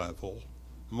superficial level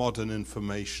modern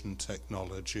information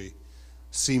technology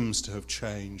seems to have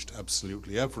changed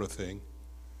absolutely everything,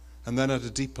 and then at a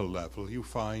deeper level you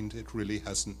find it really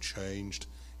hasn't changed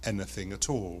anything at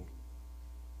all.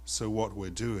 So what we're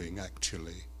doing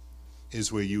actually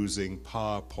is we're using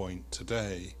PowerPoint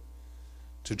today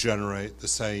to generate the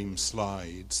same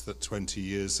slides that 20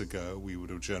 years ago we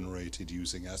would have generated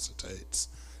using acetates,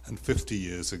 and 50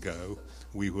 years ago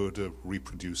we would have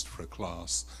reproduced for a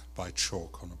class by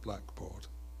chalk on a blackboard.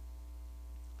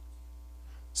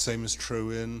 Same is true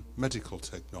in medical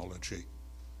technology.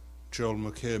 Joel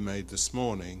Mukir made this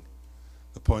morning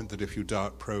the point that if you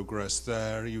doubt progress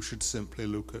there, you should simply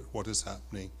look at what is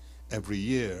happening every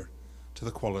year to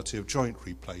the quality of joint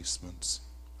replacements.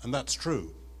 And that's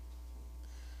true.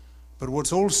 But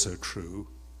what's also true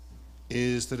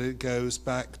is that it goes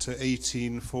back to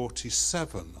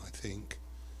 1847, I think,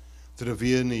 that a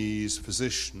Viennese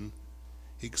physician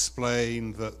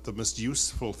explained that the most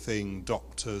useful thing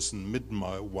doctors and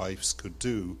midwives could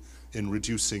do in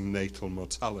reducing natal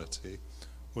mortality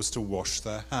was to wash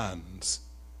their hands.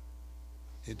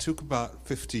 It took about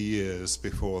 50 years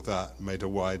before that made a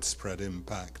widespread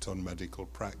impact on medical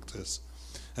practice.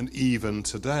 And even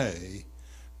today,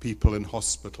 people in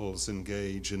hospitals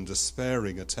engage in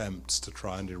despairing attempts to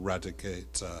try and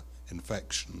eradicate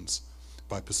infections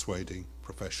by persuading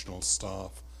professional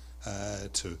staff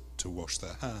to wash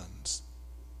their hands.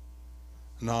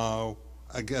 Now,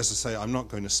 as I say, I'm not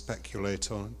going to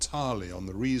speculate entirely on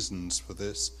the reasons for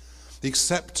this,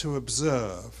 except to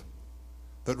observe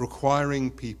that requiring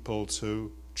people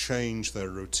to change their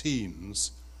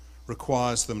routines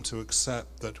requires them to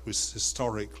accept that was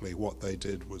historically what they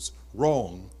did was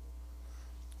wrong,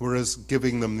 whereas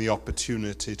giving them the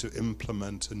opportunity to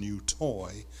implement a new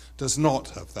toy does not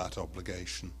have that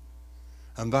obligation.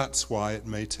 And that's why it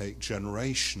may take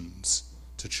generations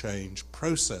to change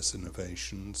process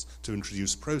innovations, to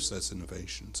introduce process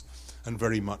innovations, and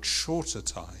very much shorter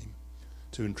time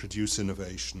to introduce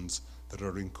innovations that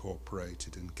are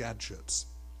incorporated in gadgets.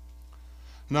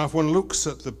 Now, if one looks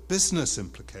at the business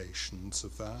implications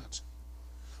of that,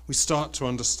 we start to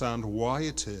understand why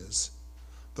it is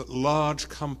that large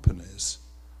companies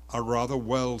are rather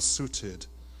well suited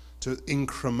to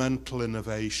incremental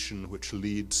innovation which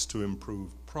leads to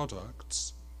improved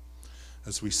products,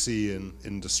 as we see in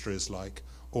industries like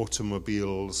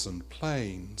automobiles and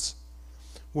planes,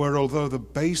 where although the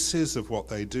basis of what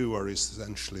they do are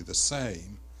essentially the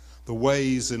same, the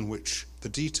ways in which, the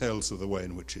details of the way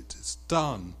in which it is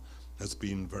done has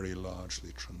been very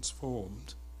largely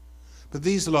transformed. But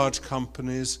these large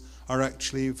companies are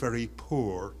actually very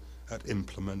poor at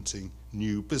implementing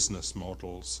new business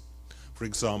models. For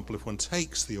example, if one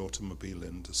takes the automobile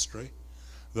industry,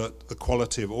 that the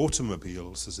quality of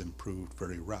automobiles has improved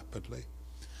very rapidly,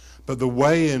 but the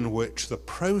way in which the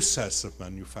process of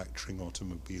manufacturing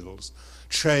automobiles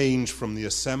changed from the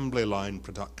assembly line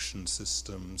production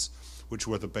systems, which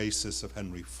were the basis of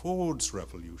Henry Ford's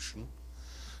revolution,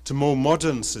 to more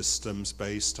modern systems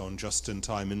based on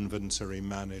just-in-time inventory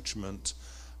management,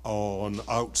 on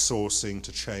outsourcing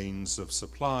to chains of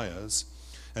suppliers,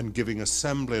 and giving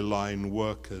assembly line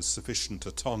workers sufficient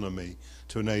autonomy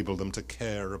to enable them to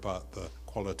care about the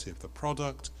quality of the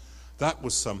product. That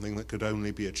was something that could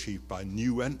only be achieved by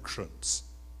new entrants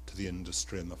to the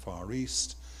industry in the Far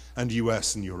East, and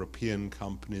US and European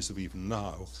companies have even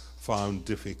now found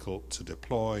difficult to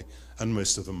deploy, and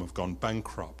most of them have gone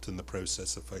bankrupt in the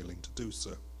process of failing to do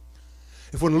so.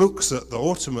 If one looks at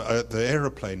the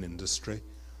aeroplane industry,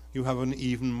 you have an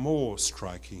even more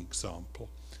striking example,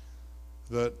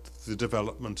 that the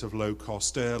development of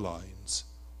low-cost airlines.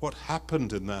 What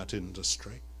happened in that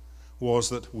industry was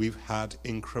that we've had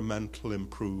incremental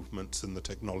improvements in the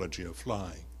technology of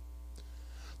flying.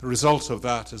 The result of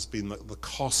that has been that the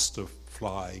cost of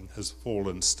flying has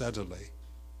fallen steadily.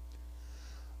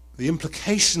 The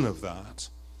implication of that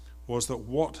was that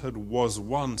what was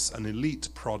once an elite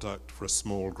product for a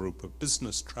small group of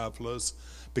business travelers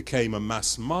became a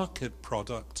mass market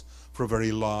product for a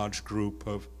very large group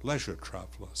of leisure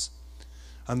travelers.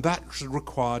 And that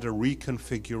required a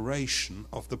reconfiguration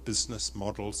of the business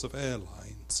models of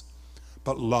airlines.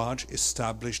 But large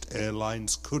established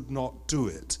airlines could not do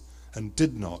it and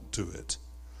did not do it.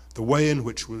 The way in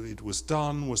which it was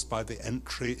done was by the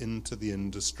entry into the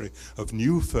industry of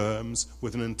new firms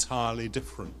with an entirely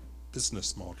different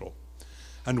business model.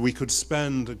 And we could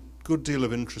spend a good deal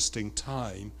of interesting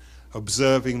time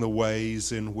observing the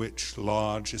ways in which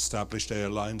large established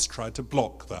airlines tried to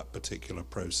block that particular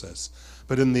process.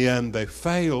 But in the end, they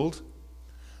failed.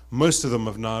 Most of them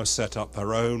have now set up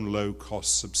their own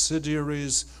low-cost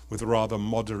subsidiaries with rather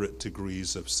moderate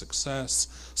degrees of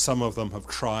success. Some of them have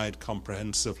tried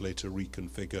comprehensively to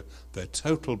reconfigure their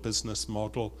total business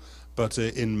model, but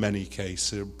in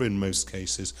most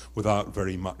cases, without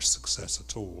very much success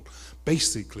at all.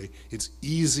 Basically, it's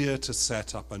easier to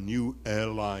set up a new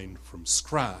airline from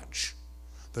scratch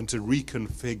than to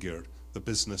reconfigure the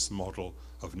business model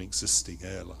of an existing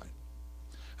airline.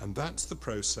 And that's the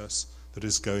process that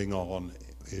is going on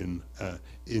in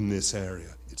this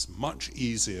area. It's much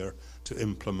easier to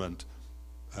implement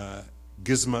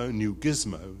new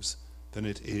gizmos than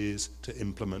it is to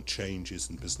implement changes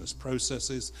in business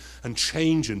processes, and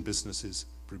change in business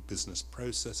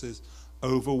processes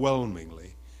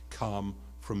overwhelmingly come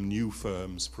from new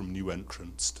firms, from new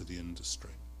entrants to the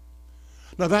industry.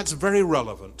 Now that's very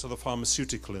relevant to the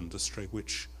pharmaceutical industry,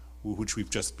 which we've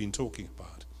just been talking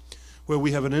about, where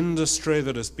we have an industry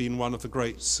that has been one of the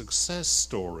great success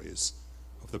stories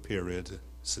of the period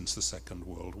since the Second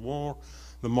World War.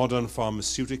 The modern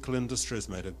pharmaceutical industry has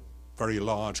made very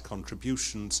large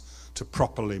contributions to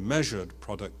properly measured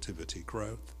productivity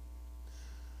growth.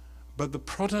 But the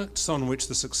products on which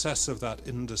the success of that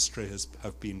industry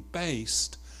have been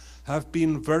based have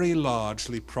been very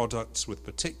largely products with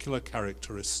particular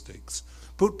characteristics.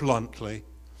 Put bluntly,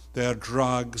 they are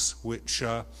drugs which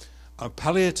are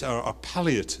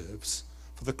palliatives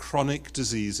for the chronic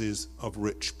diseases of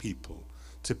rich people,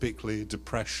 typically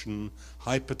depression,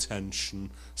 hypertension,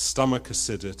 stomach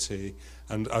acidity,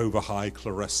 and over-high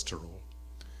cholesterol.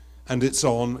 And it's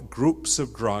on groups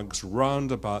of drugs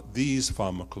round about these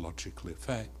pharmacological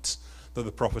effects that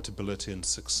the profitability and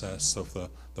success of the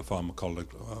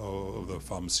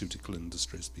pharmaceutical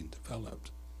industry has been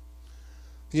developed.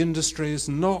 The industry does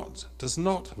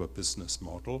not have a business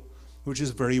model which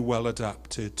is very well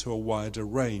adapted to a wider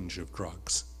range of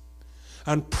drugs.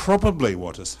 And probably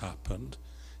what has happened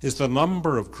is the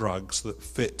number of drugs that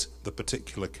fit the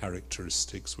particular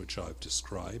characteristics which I've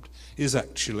described is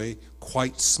actually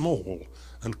quite small,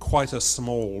 and quite a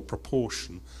small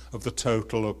proportion of the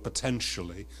total of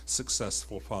potentially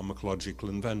successful pharmacological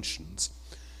inventions.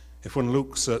 If one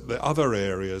looks at the other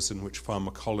areas in which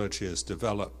pharmacology has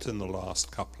developed in the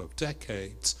last couple of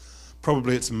decades,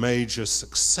 probably its major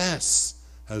success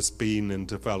has been in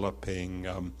developing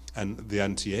the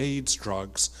anti-AIDS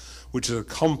drugs, which is a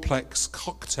complex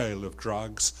cocktail of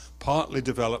drugs, partly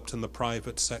developed in the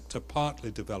private sector,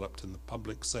 partly developed in the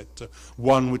public sector,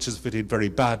 one which has fitted very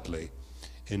badly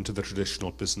into the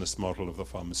traditional business model of the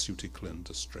pharmaceutical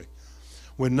industry.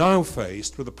 We're now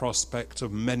faced with the prospect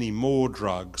of many more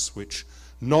drugs which,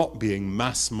 not being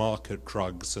mass market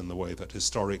drugs in the way that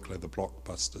historically the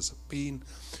blockbusters have been,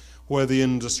 where the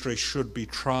industry should be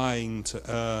trying to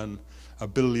earn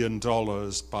 $1 billion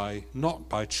not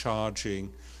by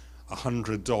charging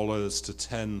 $100 to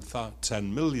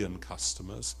 10 million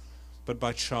customers, but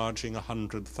by charging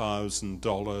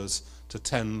 $100,000 to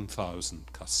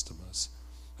 10,000 customers.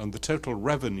 And the total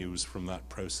revenues from that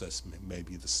process may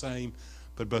be the same,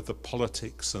 but both the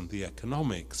politics and the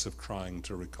economics of trying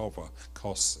to recover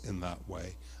costs in that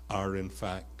way are in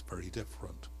fact very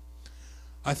different.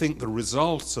 I think the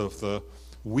result of the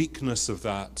weakness of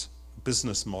that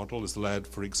business model has led,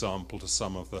 for example, to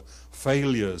some of the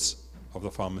failures of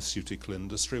the pharmaceutical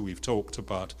industry. We've talked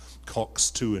about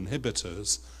COX-2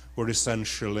 inhibitors, where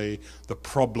essentially the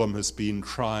problem has been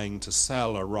trying to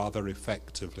sell a rather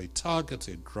effectively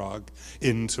targeted drug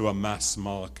into a mass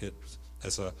market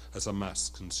as a mass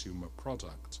consumer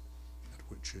product, at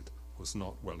which it was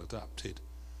not well adapted,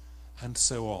 and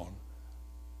so on.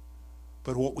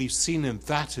 But what we've seen in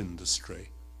that industry,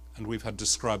 and we've had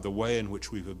described the way in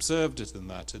which we've observed it in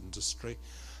that industry,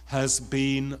 has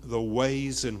been the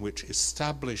ways in which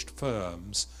established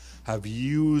firms have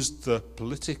used the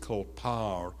political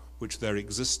power which their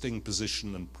existing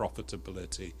position and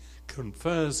profitability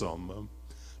confers on them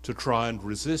to try and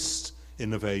resist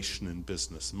innovation in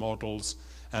business models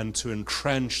and to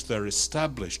entrench their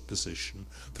established position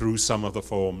through some of the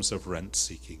forms of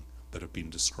rent-seeking that have been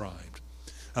described.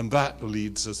 And that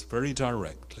leads us very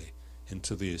directly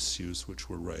into the issues which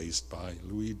were raised by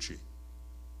Luigi.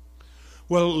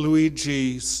 Well,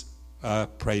 Luigi's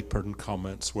paper and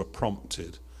comments were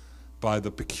prompted by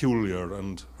the peculiar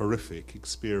and horrific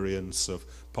experience of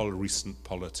recent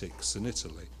politics in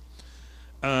Italy.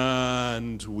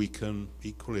 And we can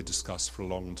equally discuss for a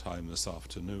long time this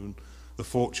afternoon the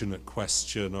fortunate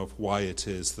question of why it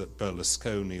is that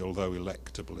Berlusconi, although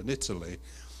electable in Italy,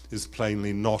 is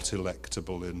plainly not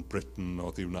electable in Britain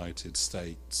or the United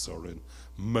States or in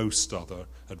most other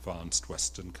advanced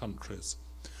Western countries.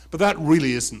 But that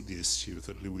really isn't the issue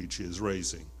that Luigi is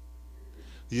raising.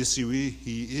 The issue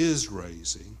he is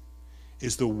raising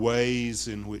is the ways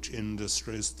in which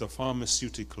industries, the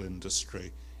pharmaceutical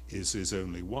industry is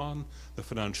only one, the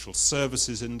financial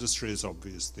services industry is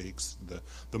obviously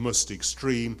the most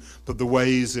extreme, but the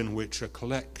ways in which a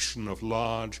collection of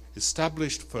large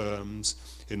established firms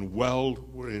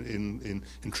in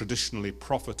traditionally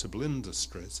profitable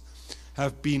industries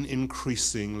have been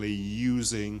increasingly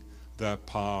using their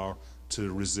power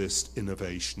to resist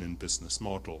innovation in business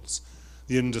models.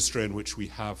 The industry in which we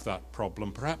have that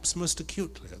problem, perhaps most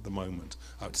acutely at the moment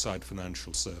outside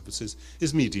financial services,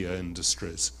 is media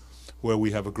industries, where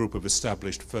we have a group of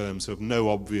established firms who have no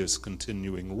obvious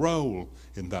continuing role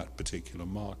in that particular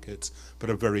market, but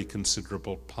a very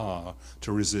considerable power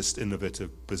to resist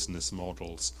innovative business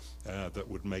models that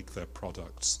would make their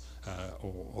products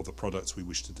or the products we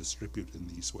wish to distribute in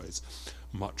these ways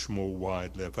much more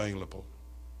widely available.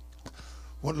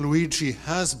 What Luigi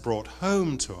has brought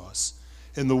home to us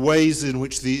in the ways in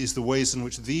which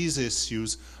these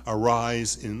issues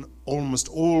arise in almost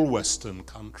all Western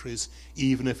countries,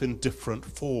 even if in different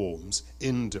forms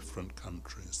in different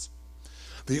countries.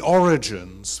 The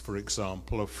origins, for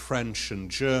example, of French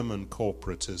and German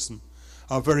corporatism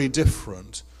are very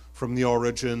different from the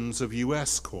origins of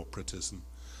US corporatism,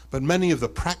 but many of the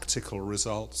practical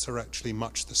results are actually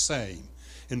much the same,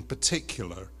 in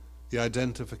particular the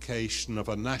identification of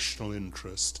a national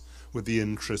interest with the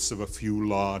interests of a few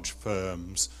large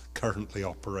firms currently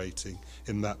operating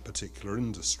in that particular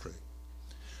industry.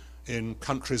 In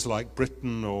countries like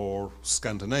Britain or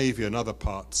Scandinavia and other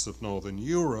parts of Northern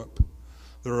Europe,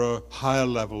 there are higher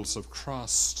levels of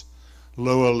trust,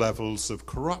 lower levels of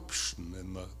corruption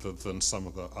than some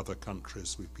of the other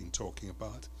countries we've been talking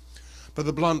about. But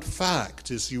the blunt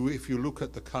fact is, if you look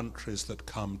at the countries that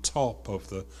come top of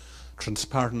the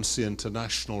Transparency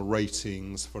International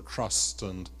ratings for trust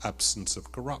and absence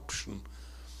of corruption,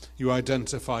 you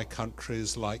identify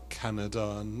countries like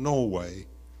Canada and Norway,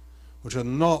 which are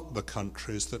not the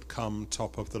countries that come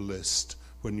top of the list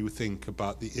when you think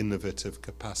about the innovative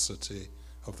capacity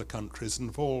of the countries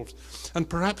involved. And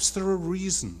perhaps there are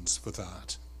reasons for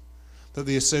that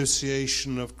the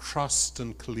association of trust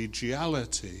and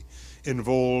collegiality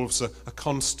involves a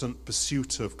constant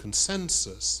pursuit of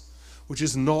consensus, which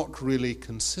is not really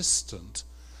consistent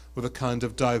with a kind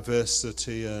of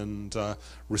diversity and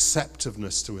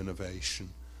receptiveness to innovation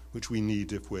which we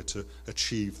need if we're to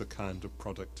achieve the kind of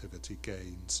productivity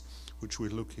gains which we're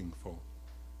looking for.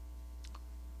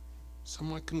 So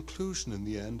my conclusion in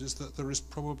the end is that there is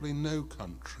probably no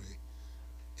country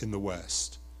in the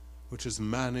West which has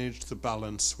managed the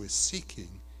balance we're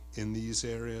seeking in these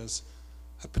areas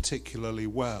particularly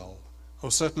well,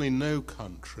 or certainly no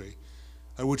country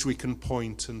at which we can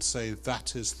point and say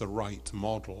that is the right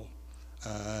model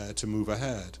to move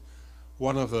ahead.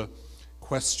 One of the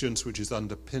questions which is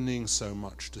underpinning so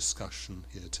much discussion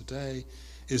here today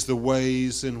is the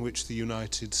ways in which the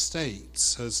United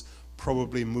States has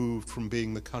probably moved from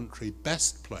being the country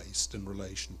best placed in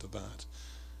relation to that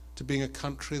to being a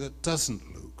country that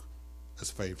doesn't look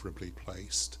as favorably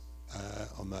placed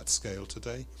on that scale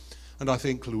today. And I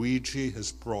think Luigi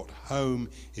has brought home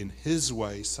in his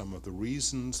way some of the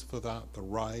reasons for that, the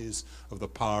rise of the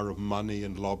power of money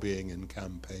and lobbying in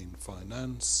campaign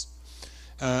finance.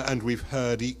 And we've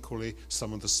heard equally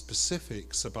some of the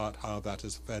specifics about how that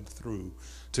has fed through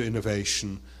to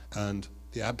innovation and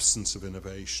the absence of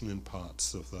innovation in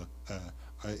parts of the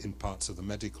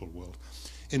medical world.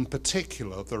 In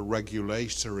particular, the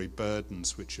regulatory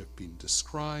burdens which have been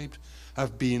described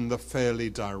have been the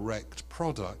fairly direct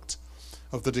product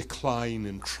of the decline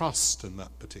in trust in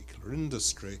that particular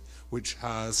industry, which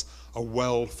has a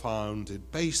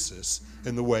well-founded basis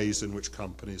in the ways in which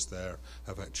companies there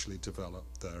have actually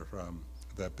developed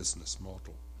their business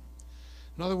model.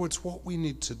 In other words, what we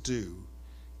need to do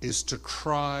is to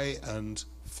try and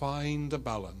find a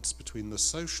balance between the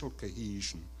social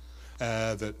cohesion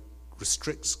that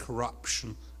restricts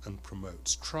corruption and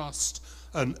promotes trust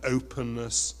and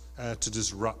openness to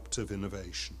disruptive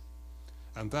innovation.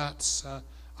 And that's,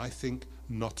 I think,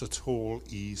 not at all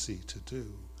easy to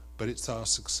do. But it's our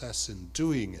success in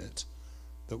doing it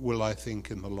that will, I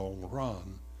think, in the long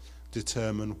run,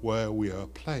 determine where we are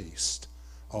placed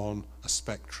on a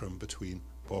spectrum between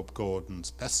Bob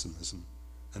Gordon's pessimism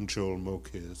and Joel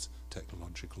Mokir's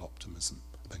technological optimism.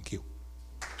 Thank you.